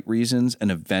the right reasons,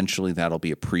 and eventually that'll be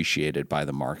appreciated by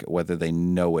the market, whether they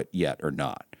know it yet or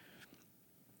not.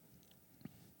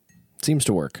 Seems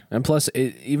to work. And plus,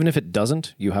 even if it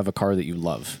doesn't, you have a car that you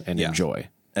love and enjoy.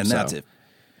 And that's it.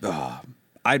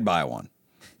 I'd buy one.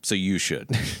 So you should.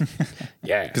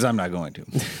 Yeah. Because I'm not going to.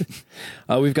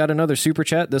 We've got another super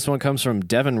chat. This one comes from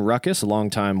Devin Ruckus, a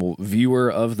longtime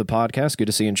viewer of the podcast. Good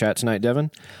to see you in chat tonight, Devin.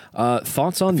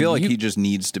 Thoughts on... I feel like he just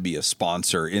needs to be a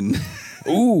sponsor in...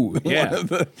 Ooh, yeah.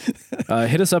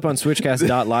 Hit us up on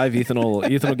switchcast.live. Ethan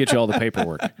will get you all the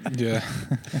paperwork. Yeah.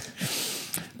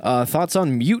 Thoughts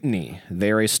on Mutiny.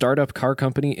 They're a startup car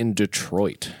company in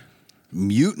Detroit.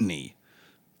 Mutiny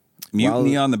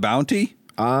on the Bounty?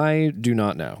 I do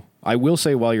not know. I will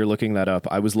say while you're looking that up,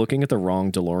 I was looking at the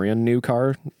wrong DeLorean new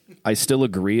car. I still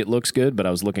agree it looks good, but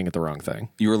I was looking at the wrong thing.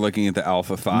 You were looking at the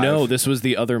Alpha 5? No, this was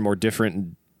the other more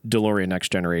different DeLorean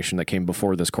Next Generation that came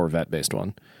before this Corvette-based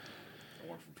one.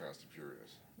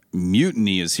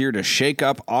 Mutiny is here to shake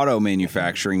up auto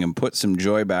manufacturing and put some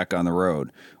joy back on the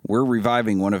road. We're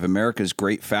reviving one of America's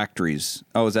great factories.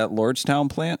 Oh, is that Lordstown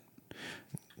plant?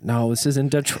 No, this is in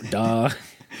Detroit. Duh.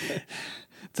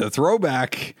 It's a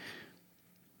throwback.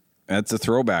 That's a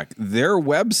throwback. Their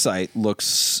website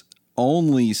looks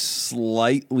only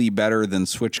slightly better than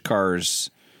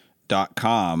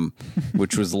switchcars.com,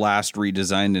 which was last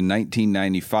redesigned in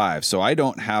 1995. So I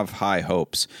don't have high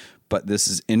hopes, but this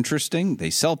is interesting. They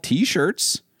sell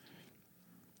T-shirts.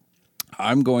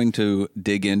 I'm going to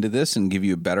dig into this and give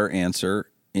you a better answer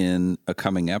in a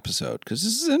coming episode because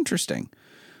this is interesting.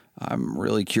 I'm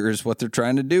really curious what they're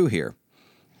trying to do here.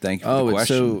 Thank you for the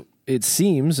question. So it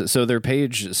seems, so their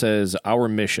page says, our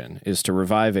mission is to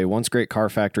revive a once great car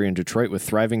factory in Detroit with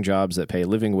thriving jobs that pay a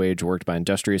living wage worked by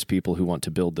industrious people who want to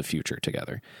build the future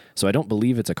together. So I don't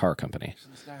believe it's a car company.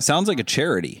 Sounds like a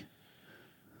charity.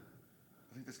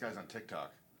 I think this guy's on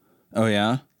TikTok. Oh,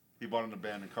 yeah? He bought an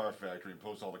abandoned car factory and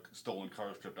posts all the stolen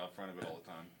cars stripped out front of it all the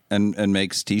time. And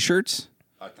makes T-shirts?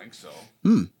 I think so.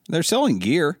 They're selling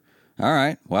gear. All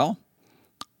right. Well,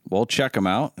 we'll check them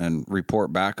out and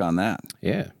report back on that.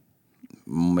 Yeah.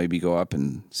 Maybe go up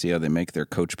and see how they make their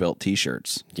Coach-built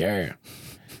T-shirts. Yeah.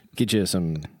 Get you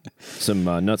some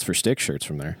Nuts for Stick shirts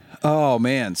from there. Oh,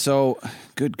 man. So,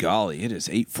 good golly, it is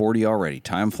 8:40 already.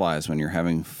 Time flies when you're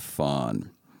having fun.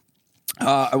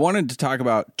 I wanted to talk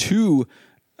about two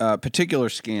particular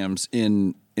scams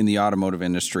in the automotive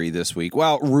industry this week.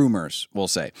 Well, rumors, we'll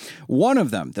say. One of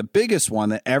them, the biggest one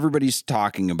that everybody's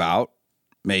talking about,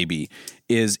 maybe,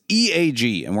 is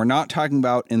EAG. And we're not talking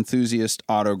about Enthusiast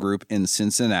Auto Group in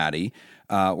Cincinnati.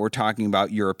 We're talking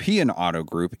about European Auto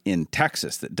Group in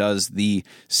Texas that does the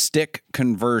stick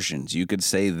conversions. You could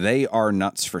say they are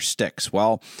nuts for sticks.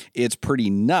 Well, it's pretty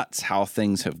nuts how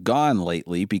things have gone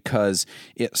lately because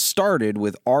it started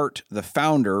with Art, the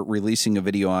founder, releasing a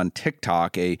video on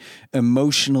TikTok, a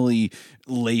emotionally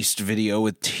laced video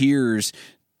with tears,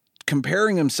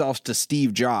 comparing himself to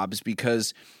Steve Jobs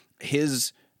because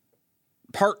his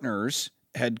partners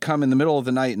had come in the middle of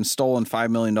the night and stolen $5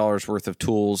 million worth of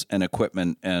tools and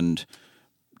equipment and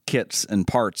kits and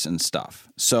parts and stuff.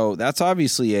 So that's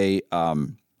obviously a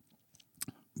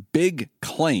big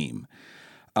claim.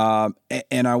 And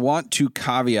I want to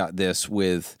caveat this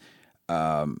with,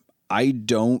 I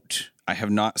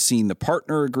have not seen the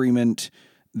partner agreement.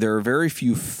 There are very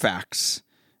few facts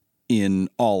in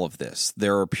all of this.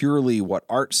 There are purely what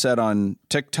Art said on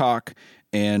TikTok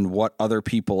and what other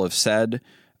people have said.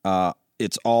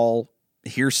 It's all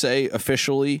hearsay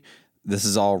officially. This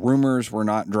is all rumors. We're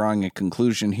not drawing a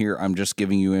conclusion here. I'm just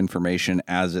giving you information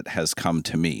as it has come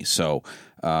to me. So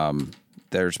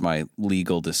there's my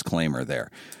legal disclaimer there.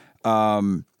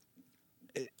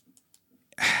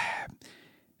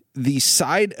 The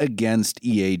side against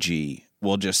EAG,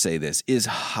 we'll just say this, is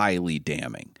highly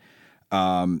damning.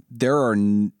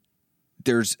 There's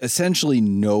essentially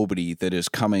nobody that is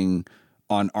coming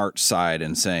on Art's side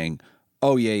and saying,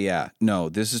 oh, yeah, no,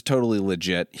 this is totally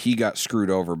legit. He got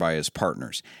screwed over by his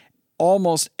partners.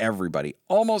 Almost everybody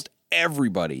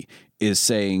is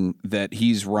saying that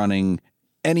he's running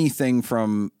anything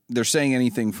from, they're saying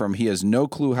anything from he has no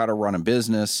clue how to run a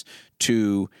business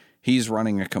to he's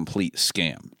running a complete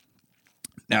scam.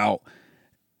 Now,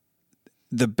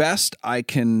 the best I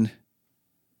can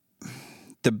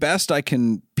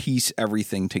piece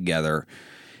everything together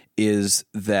is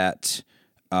that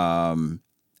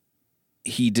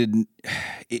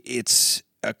it's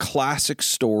a classic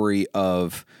story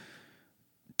of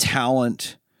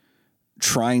talent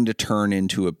trying to turn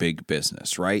into a big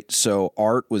business, right? So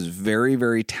Art was very,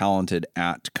 very talented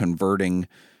at converting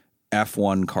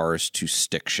F1 cars to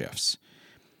stick shifts.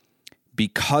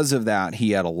 Because of that,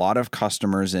 he had a lot of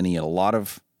customers and he had a lot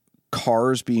of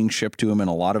cars being shipped to him and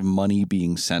a lot of money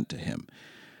being sent to him.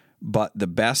 But the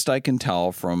best I can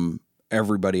tell from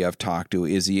everybody I've talked to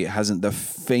is he hasn't the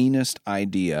faintest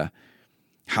idea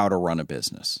how to run a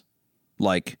business.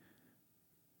 Like,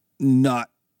 not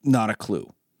a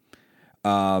clue.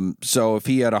 So if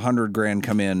he had $100,000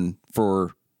 come in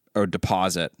for a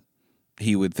deposit,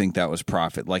 he would think that was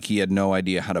profit. Like, he had no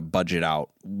idea how to budget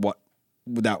out what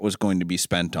that was going to be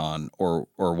spent on or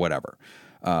whatever.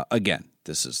 Again,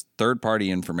 this is third-party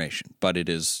information, but it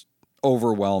is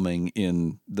overwhelming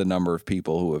in the number of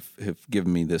people who have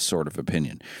given me this sort of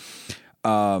opinion.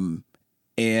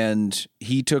 And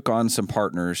he took on some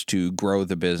partners to grow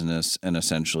the business and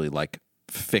essentially like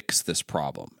fix this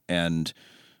problem. And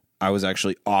I was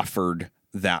actually offered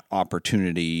that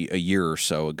opportunity a year or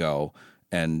so ago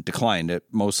and declined it,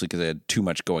 mostly because I had too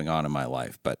much going on in my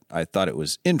life. But I thought it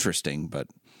was interesting, but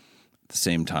at the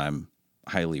same time,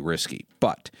 highly risky.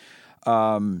 But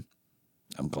I'm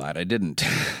glad I didn't.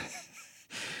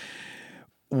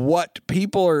 What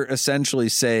people are essentially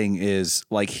saying is,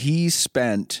 like, he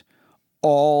spent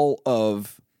all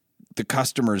of the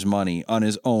customer's money on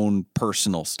his own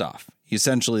personal stuff. He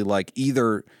essentially, like,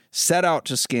 either set out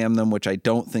to scam them, which I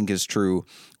don't think is true,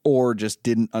 or just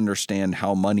didn't understand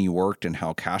how money worked and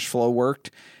how cash flow worked.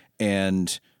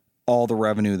 And all the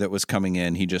revenue that was coming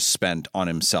in, he just spent on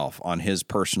himself, on his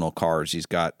personal cars. He's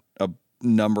got a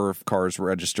number of cars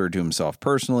registered to himself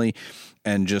personally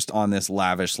and just on this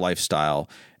lavish lifestyle.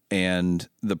 And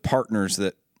the partners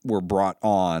that were brought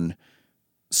on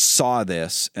saw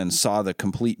this and saw the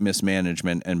complete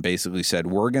mismanagement and basically said,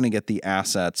 we're going to get the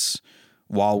assets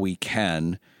while we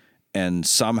can and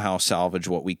somehow salvage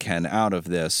what we can out of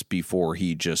this before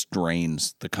he just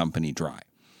drains the company dry.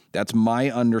 That's my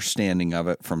understanding of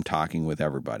it from talking with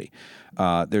everybody.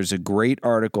 There's a great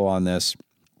article on this.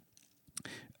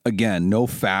 Again, no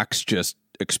facts, just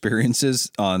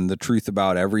experiences on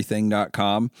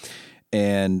thetruthabouteverything.com.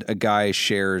 And a guy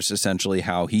shares essentially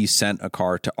how he sent a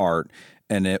car to Art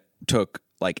and it took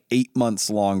like 8 months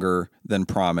longer than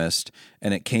promised.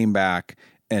 And it came back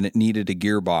and it needed a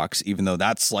gearbox, even though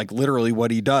that's like literally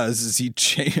what he does is he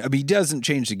doesn't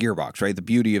change the gearbox, right? The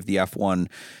beauty of the F1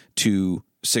 to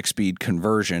 6-speed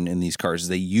conversion in these cars is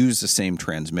they use the same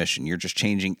transmission. You're just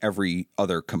changing every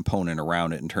other component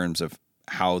around it in terms of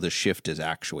how the shift is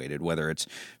actuated, whether it's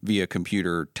via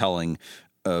computer telling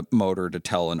a motor to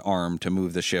tell an arm to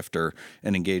move the shifter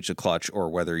and engage the clutch, or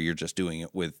whether you're just doing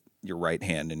it with your right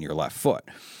hand and your left foot.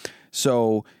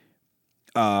 So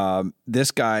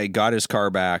this guy got his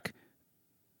car back.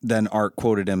 Then Art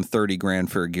quoted him $30,000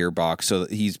 for a gearbox. So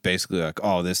he's basically like,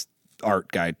 oh, this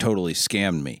Art guy totally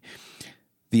scammed me.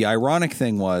 The ironic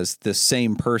thing was the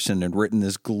same person had written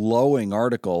this glowing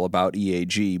article about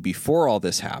EAG before all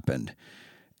this happened.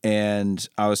 And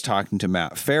I was talking to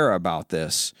Matt Farah about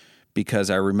this because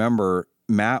I remember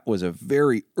Matt was a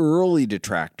very early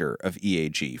detractor of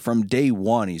EAG. From day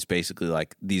one, he's basically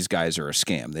like, these guys are a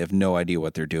scam. They have no idea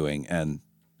what they're doing. And,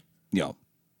 you know,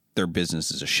 their business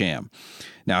is a sham.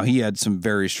 Now, he had some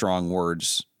very strong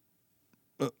words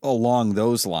along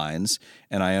those lines,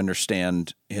 and I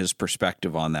understand his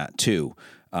perspective on that too.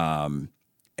 And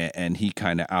he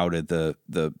kind of outed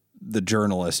the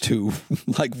journalist who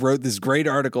like wrote this great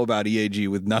article about EAG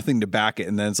with nothing to back it,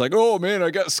 and then it's like, oh man,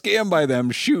 I got scammed by them.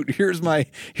 Shoot, here's my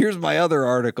other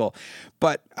article.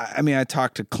 But I mean, I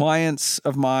talked to clients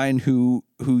of mine who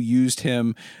used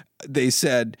him. They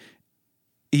said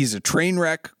he's a train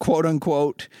wreck, quote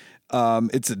unquote.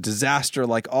 It's a disaster,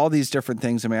 like all these different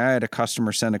things. I mean, I had a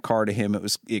customer send a car to him.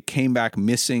 It came back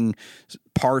missing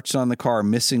parts on the car,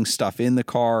 missing stuff in the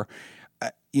car.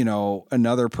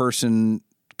 Another person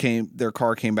their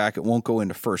car came back. It won't go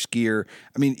into first gear.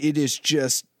 I mean, it is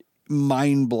just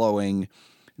mind blowing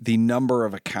the number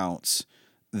of accounts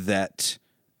that,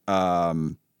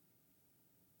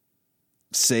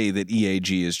 say that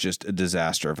EAG is just a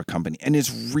disaster of a company. And it's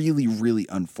really, really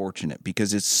unfortunate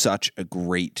because it's such a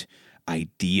great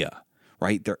idea,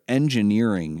 right? Their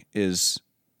engineering is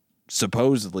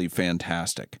supposedly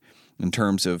fantastic in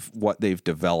terms of what they've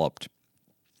developed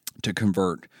to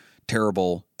convert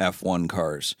terrible F1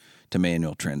 cars to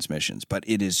manual transmissions. But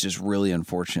it is just really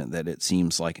unfortunate that it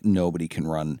seems like nobody can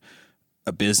run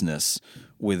a business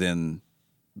within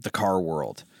the car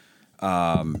world.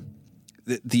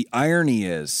 The irony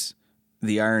is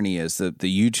the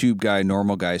YouTube guy,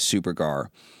 Normal Guy Supercar,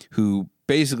 who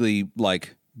basically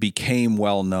like became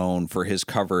well known for his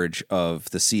coverage of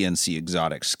the CNC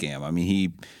Exotic scam. I mean,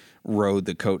 he rode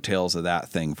the coattails of that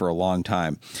thing for a long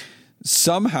time.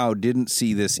 Somehow didn't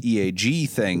see this EAG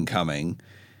thing coming,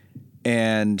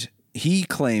 and he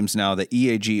claims now that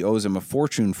EAG owes him a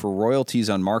fortune for royalties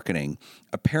on marketing,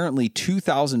 apparently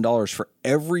 $2,000 for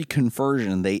every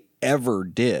conversion they ever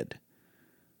did,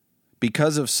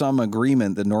 because of some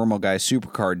agreement the Normal Guy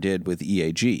Supercar did with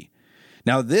EAG.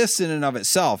 Now, this in and of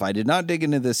itself, I did not dig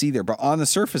into this either, but on the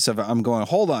surface of it, I'm going,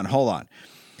 hold on.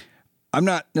 I'm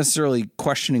not necessarily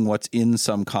questioning what's in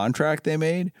some contract they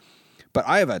made, but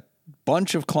I have a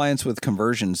bunch of clients with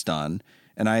conversions done,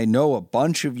 and I know a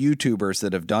bunch of YouTubers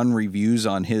that have done reviews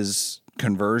on his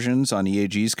conversions, on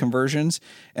EAG's conversions,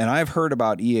 and I've heard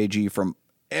about EAG from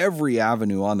every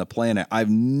avenue on the planet. I've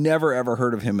never, ever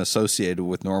heard of him associated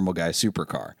with Normal Guy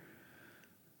Supercar.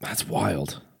 That's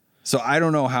wild. So I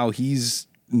don't know how he's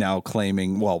now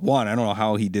claiming, well, one, I don't know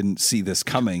how he didn't see this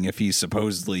coming if he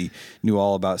supposedly knew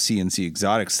all about CNC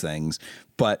Exotics things,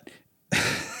 but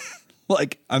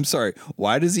like, I'm sorry,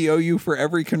 why does he owe you for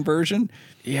every conversion?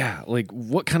 Yeah, like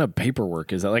what kind of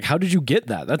paperwork is that? Like, how did you get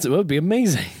that? It would be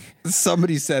amazing.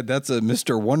 Somebody said that's a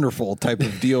Mr. Wonderful type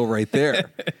of deal right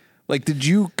there. Like, did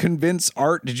you convince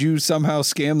Art? Did you somehow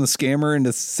scam the scammer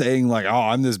into saying like, oh,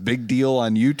 I'm this big deal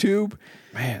on YouTube?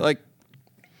 Man, like,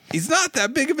 he's not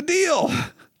that big of a deal.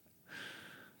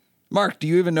 Mark, do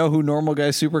you even know who Normal Guy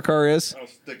Supercar is? I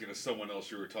was thinking of someone else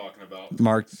you were talking about.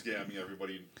 Mark, scamming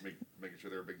everybody, making sure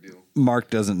they're a big deal. Mark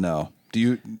doesn't know. Do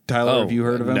you, Tyler? Have you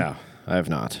heard of him? No, I have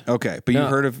not. Okay, but you've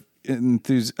heard of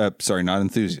not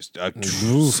enthusiast.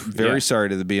 Very sorry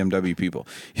to the BMW people.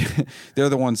 They're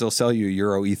the ones that'll sell you a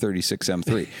Euro E36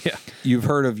 M3. Yeah, you've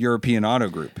heard of European Auto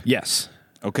Group? Yes.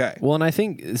 Okay. Well, and I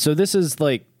think so. This is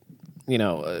like,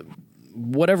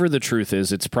 whatever the truth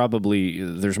is, it's probably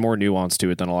there's more nuance to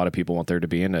it than a lot of people want there to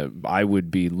be. And I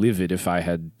would be livid if I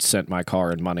had sent my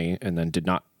car and money and then did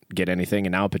not get anything,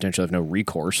 and now potentially have no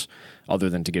recourse other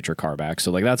than to get your car back.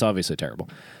 So like that's obviously terrible.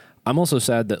 I'm also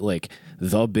sad that like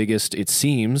the biggest, it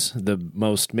seems the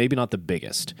most, maybe not the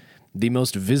biggest, the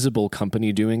most visible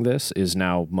company doing this is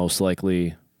now most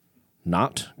likely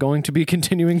not going to be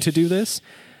continuing to do this.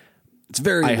 It's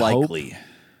very likely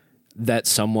that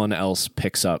someone else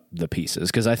picks up the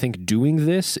pieces, because I think doing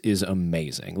this is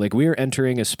amazing. Like, we are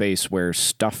entering a space where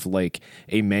stuff like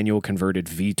a manual converted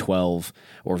V12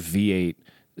 or V8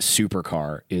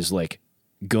 supercar is like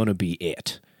gonna be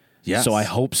it. Yes. So I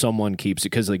hope someone keeps it,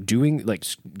 because like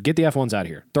get the F1s out of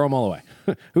here, throw them all away.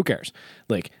 Who cares?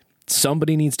 Like,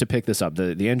 somebody needs to pick this up.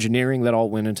 The engineering that all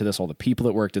went into this, all the people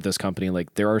that worked at this company,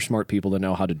 like, there are smart people that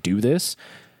know how to do this.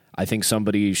 I think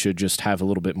somebody should just have a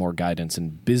little bit more guidance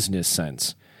and business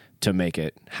sense to make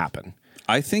it happen.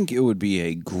 I think it would be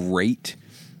a great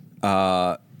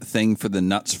thing for the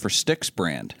Nuts for Sticks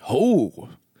brand. Oh,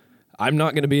 I'm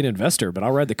not going to be an investor, but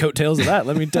I'll ride the coattails of that.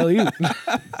 Let me tell you.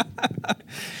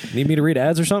 Need me to read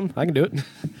ads or something? I can do it.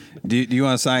 Do you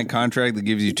want to sign a contract that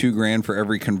gives you $2,000 for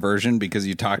every conversion because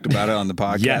you talked about it on the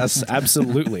podcast? Yes,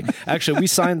 absolutely. Actually, we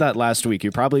signed that last week.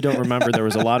 You probably don't remember. There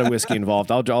was a lot of whiskey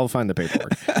involved. I'll find the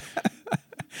paperwork.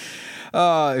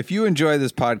 If you enjoy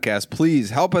this podcast, please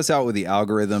help us out with the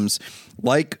algorithms.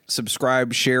 Like,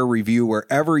 subscribe, share, review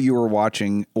wherever you are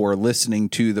watching or listening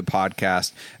to the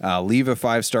podcast. Leave a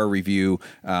 5-star review.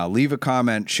 Leave a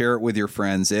comment. Share it with your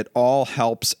friends. It all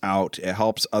helps out. It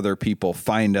helps other people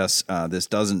find us. This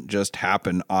doesn't just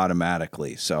happen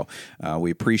automatically. So we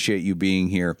appreciate you being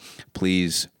here.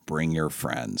 Please bring your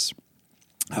friends.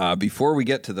 Before we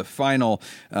get to the final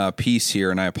piece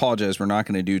here, and I apologize, we're not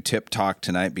going to do tip talk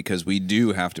tonight because we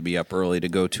do have to be up early to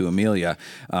go to Amelia.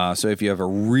 So if you have a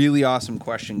really awesome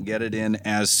question, get it in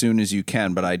as soon as you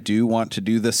can. But I do want to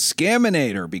do the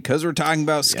Scaminator because we're talking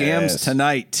about scams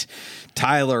tonight.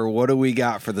 Tyler, what do we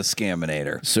got for the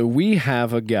Scaminator? So we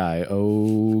have a guy.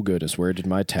 Oh, goodness. Where did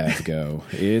my tab go?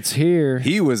 It's here.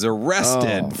 He was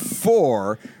arrested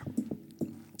for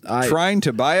trying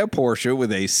to buy a Porsche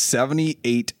with a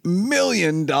 $78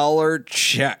 million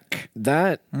check.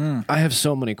 I have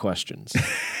so many questions.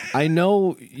 I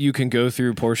know you can go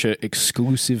through Porsche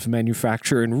exclusive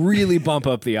manufacturer and really bump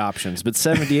up the options, but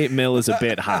 78 mil is a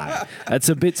bit high. That's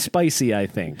a bit spicy, I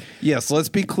think. Yes, let's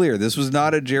be clear. This was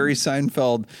not a Jerry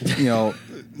Seinfeld,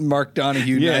 Mark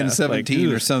Donahue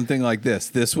 917 or something like this.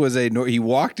 This was he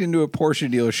walked into a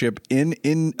Porsche dealership in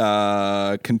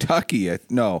Kentucky.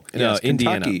 Indiana.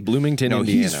 Kentucky. Bloomington,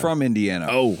 Indiana. He's from Indiana.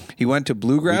 Oh. He went to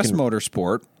Bluegrass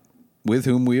Motorsport, with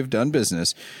whom we have done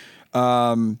business.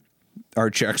 Our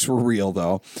checks were real,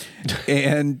 though,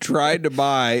 and tried to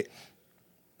buy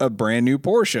a brand new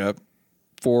Porsche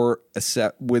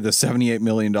with a $78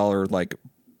 million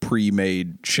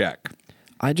pre-made check.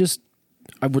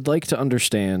 I would like to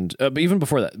understand, but even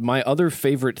before that, my other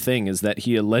favorite thing is that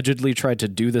he allegedly tried to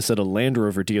do this at a Land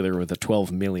Rover dealer with a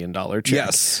 $12 million check.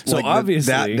 Yes. So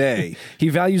obviously, that day. He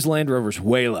values Land Rovers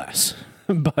way less.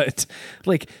 But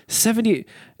 70,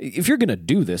 if you're going to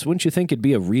do this, wouldn't you think it'd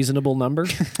be a reasonable number?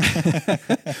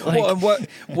 Well,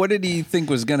 what did he think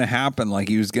was going to happen? Like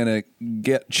he was going to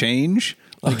get change?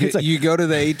 You go to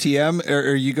the ATM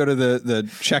or you go to the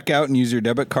checkout and use your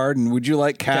debit card, and would you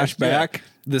like cash back? Yeah.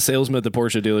 The salesman at the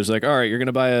Porsche dealer's like, all right, you're going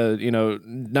to buy a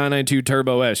 992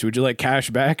 Turbo S. Would you like cash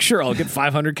back? Sure, I'll get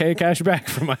 $500K cash back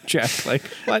for my check. Like,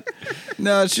 what?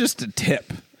 No, it's just a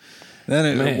tip. Then,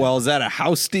 is that a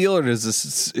house deal, or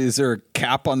is there a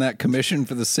cap on that commission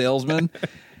for the salesman?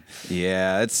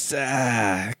 Yeah,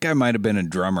 that guy might have been a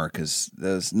drummer because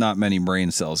there's not many brain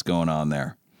cells going on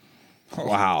there.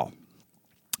 Wow.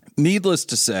 Needless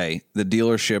to say, the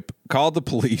dealership called the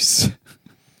police,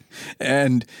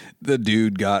 and the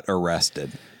dude got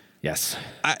arrested. Yes.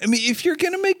 I mean, if you're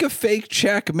going to make a fake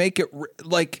check, make it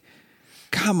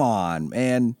come on,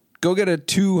 man. Go get a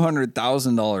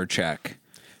 $200,000 check.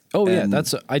 Oh, yeah.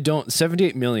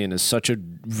 78 million is such a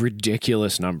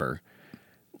ridiculous number.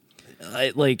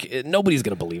 Nobody's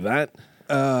going to believe that.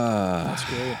 That's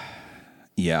great.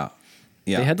 Yeah.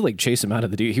 They had to chase him out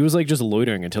of the deal. He was just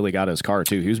loitering until he got his car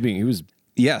too. He was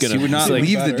Yes, he would not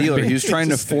leave the dealer. He was trying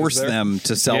to force them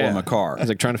to sell him a car. He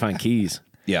was trying to find keys.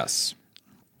 Yes.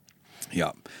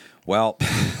 Yeah. Well,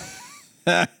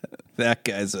 that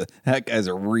guy's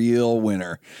a real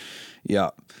winner. Yeah.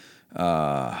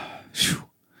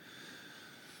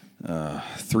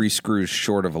 3 screws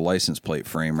short of a license plate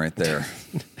frame right there.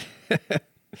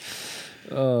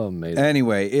 Oh, amazing.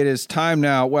 Anyway, it is time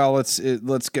now. Well, let's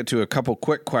get to a couple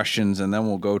quick questions, and then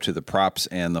we'll go to the props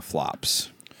and the flops.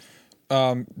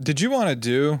 Did you want to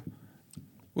do?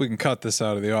 We can cut this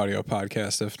out of the audio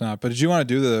podcast if not. But did you want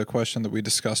to do the question that we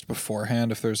discussed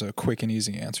beforehand? If there's a quick and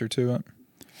easy answer to it.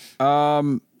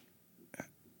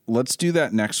 Let's do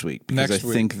that next week because I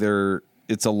think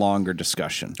it's a longer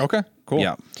discussion. Okay, cool.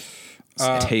 Yeah.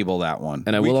 table that one.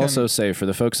 And I will also say for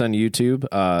the folks on YouTube,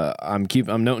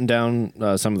 I'm noting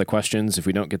down some of the questions. If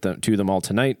we don't get to them all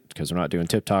tonight, because we're not doing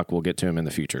Tip Talk, we'll get to them in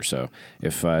the future. So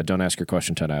if don't ask your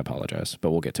question tonight, I apologize,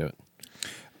 but we'll get to it.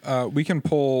 We can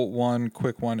pull one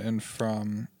quick one in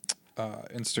from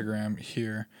Instagram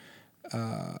here.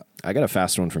 I got a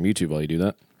fast one from YouTube while you do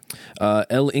that.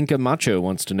 El Inca Macho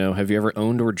wants to know, have you ever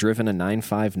owned or driven a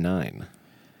 959?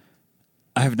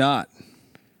 I have not.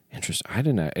 Interesting. I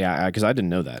didn't know. Yeah, because I didn't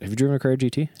know that. Have you driven a Carrera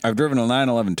GT? I've driven a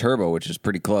 911 Turbo, which is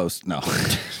pretty close. No.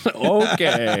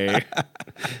 Okay.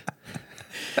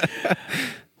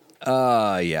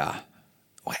 Yeah.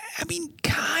 I mean,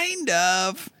 kind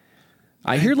of.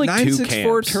 I hear like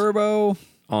 964 two camps Turbo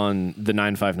on the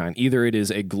 959. Either it is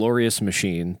a glorious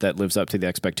machine that lives up to the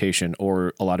expectation,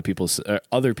 or a lot of people,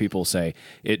 other people say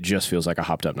it just feels like a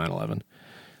hopped up 911.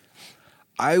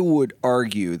 I would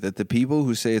argue that the people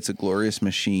who say it's a glorious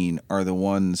machine are the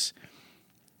ones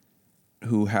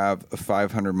who have a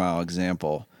 500-mile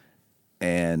example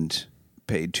and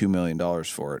paid $2 million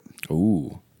for it.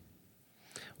 Ooh.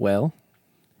 Well,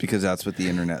 because that's what the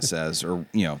internet says, or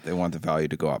they want the value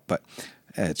to go up. But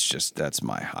that's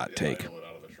my hot take.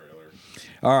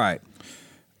 All right.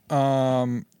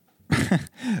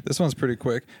 This one's pretty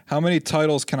quick. How many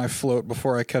titles can I float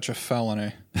before I catch a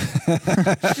felony?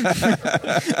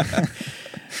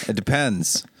 It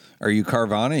depends. Are you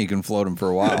Carvana? You can float them for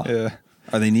a while. Yeah.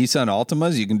 Are they Nissan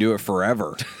Altimas? You can do it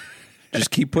forever.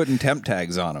 Just keep putting temp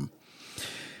tags on them.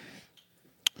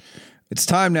 It's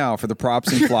time now for the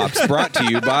props and flops, brought to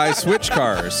you by Switch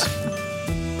Cars.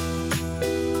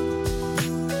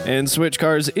 And Switch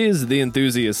Cars is the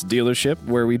enthusiast dealership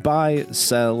where we buy,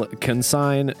 sell,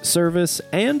 consign, service,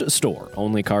 and store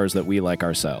only cars that we like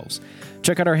ourselves.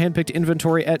 Check out our handpicked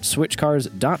inventory at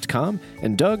switchcars.com.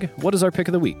 And Doug, what is our pick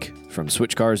of the week from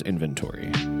Switch Cars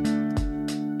inventory?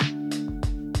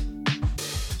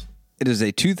 It is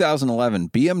a 2011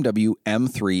 BMW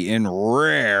M3 in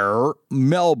rare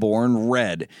Melbourne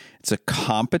red. It's a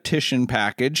competition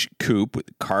package coupe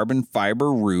with carbon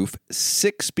fiber roof,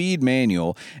 6-speed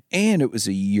manual, and it was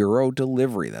a Euro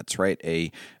delivery. That's right.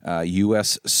 A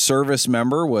U.S. service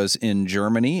member was in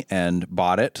Germany and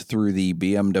bought it through the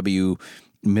BMW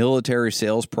military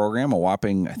sales program, a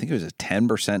whopping, I think it was a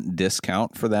 10%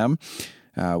 discount for them,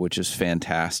 which is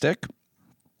fantastic.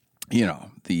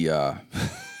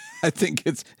 I think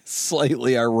it's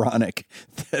slightly ironic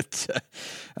that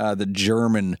the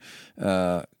German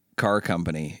car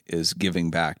company is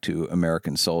giving back to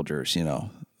American soldiers,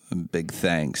 big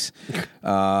thanks. It's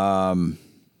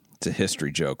a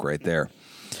history joke right there.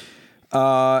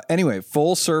 Anyway,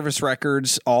 full service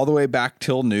records all the way back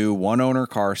till new, one owner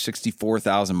car,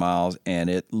 64,000 miles, and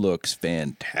it looks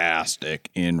fantastic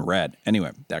in red.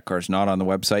 Anyway, that car's not on the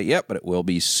website yet, but it will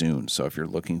be soon. So if you're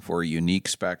looking for a unique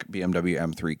spec BMW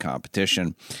M3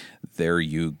 competition, there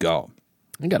you go.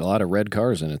 We got a lot of red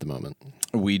cars in at the moment.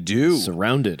 We do.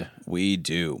 Surrounded. We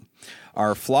do.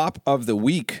 Our flop of the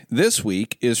week this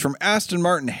week is from Aston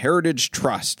Martin Heritage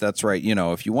Trust. That's right.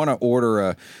 If you want to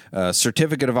order a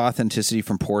certificate of authenticity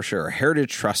from Porsche or a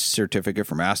Heritage Trust certificate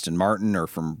from Aston Martin or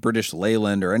from British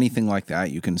Leyland or anything like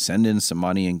that, you can send in some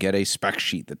money and get a spec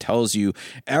sheet that tells you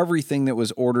everything that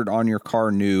was ordered on your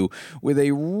car new with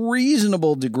a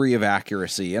reasonable degree of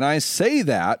accuracy. And I say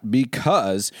that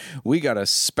because we got a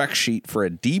spec sheet for a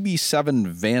DB7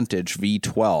 Vantage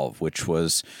V12, which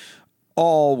was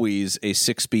always a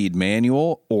 6-speed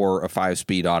manual or a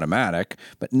 5-speed automatic,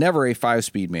 but never a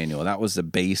 5-speed manual. That was the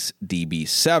base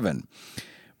DB7.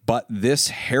 But this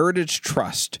Heritage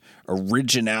Trust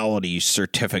originality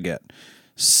certificate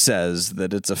says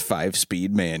that it's a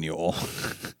 5-speed manual.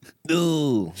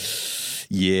 Ooh.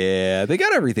 Yeah, they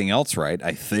got everything else right,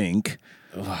 I think.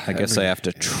 I guess I have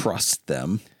to trust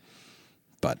them.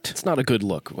 But it's not a good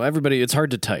look. Well, everybody, it's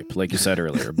hard to type, like you said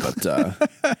earlier. But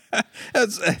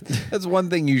that's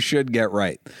one thing you should get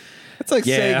right. It's like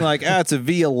saying it's a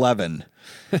V11.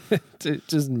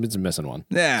 It's missing one.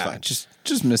 Yeah,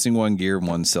 just missing one gear,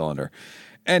 one cylinder.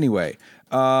 Anyway,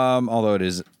 although it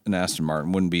is an Aston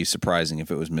Martin, wouldn't be surprising if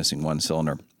it was missing one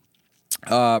cylinder.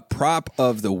 Prop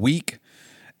of the week,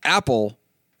 Apple.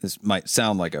 This might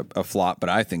sound like a flop, but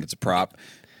I think it's a prop.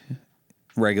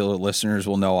 Regular listeners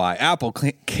will know why. Apple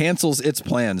cancels its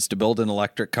plans to build an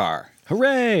electric car.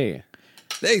 Hooray!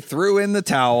 They threw in the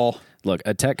towel. Look,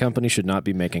 a tech company should not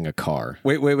be making a car.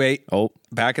 Wait. Oh.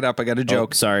 Back it up. I got a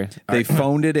joke. Sorry. They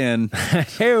phoned it in.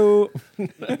 Hey-o. Do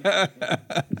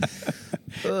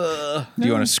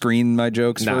you want to screen my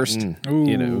jokes first?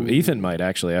 Ethan might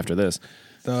actually after this.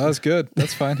 No, that's good.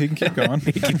 That's fine. He can keep going.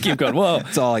 He can keep going. Whoa.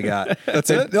 That's all I got. That's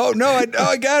it? Oh, no,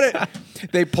 I got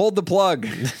it. They pulled the plug.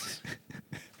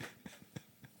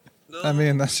 I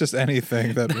mean, that's just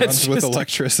anything that runs with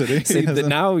electricity. See,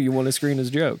 now you want to screen his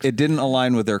jokes. It didn't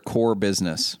align with their core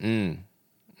business.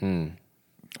 Wow.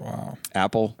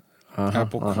 Apple.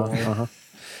 Apple core.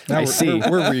 Now I see.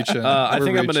 We're reaching. I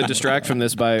think I'm going to distract from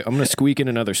this by I'm going to squeak in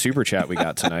another super chat we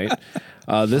got tonight.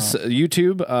 This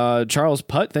YouTube, Charles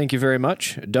Putt, thank you very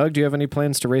much. Doug, do you have any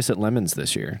plans to race at Lemons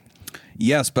this year?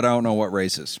 Yes, but I don't know what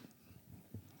races.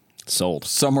 Sold.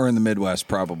 Somewhere in the Midwest,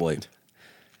 probably.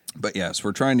 But yes,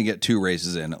 we're trying to get 2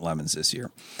 races in at Lemons this year.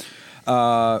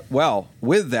 Well,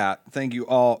 with that, thank you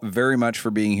all very much for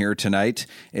being here tonight.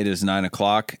 It is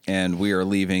 9:00 and we are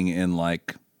leaving in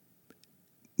like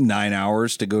 9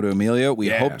 hours to go to Amelia. We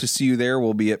hope to see you there.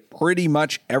 We'll be at pretty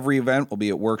much every event. We'll be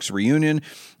at Works Reunion.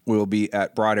 We'll be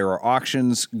at Broad Arrow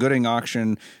Auctions, Gooding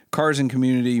Auction, Cars and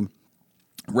Community,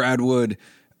 Radwood,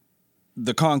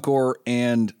 the Concours,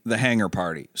 and the Hangar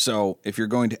Party. So if you're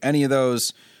going to any of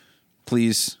those,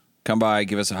 please come by,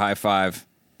 give us a high five,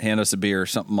 hand us a beer,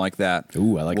 something like that.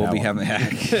 Ooh, I like that. We'll be having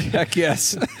heck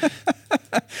yes.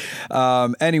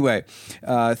 Anyway,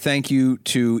 thank you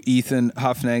to Ethan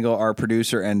Huffnagel, our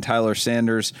producer, and Tyler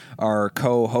Sanders, our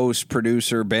co-host,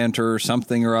 producer, banter,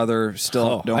 something or other.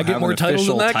 Still don't I get have more an titles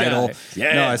official than that title. guy.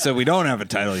 Yeah. No, I said we don't have a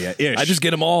title yet. Ish. I just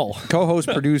get them all. Co-host,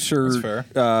 producer,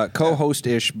 That's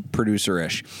co-host-ish,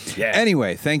 producer-ish. Yeah.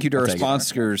 Anyway, thank you to our take it.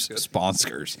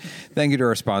 sponsors. Thank you to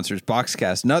our sponsors,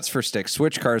 Boxcast, Nuts for Sticks,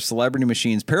 Switch Cars, Celebrity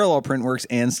Machines, Parallel Printworks,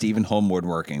 and Stephen Home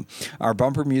Woodworking. Our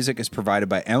bumper music is provided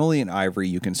by Emily and Ivory.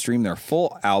 You can stream their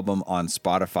full album on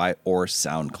Spotify or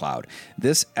SoundCloud.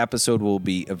 This episode will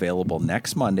be available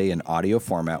next Monday in audio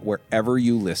format wherever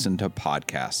you listen to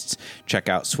podcasts. Check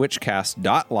out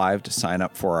switchcast.live to sign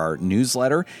up for our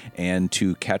newsletter and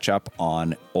to catch up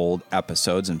on old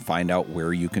episodes and find out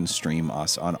where you can stream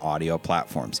us on audio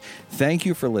platforms. Thank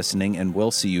you for listening, and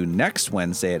we'll see you next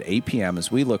Wednesday at 8 p.m.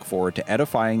 as we look forward to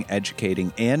edifying,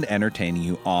 educating, and entertaining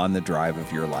you on the drive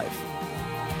of your life.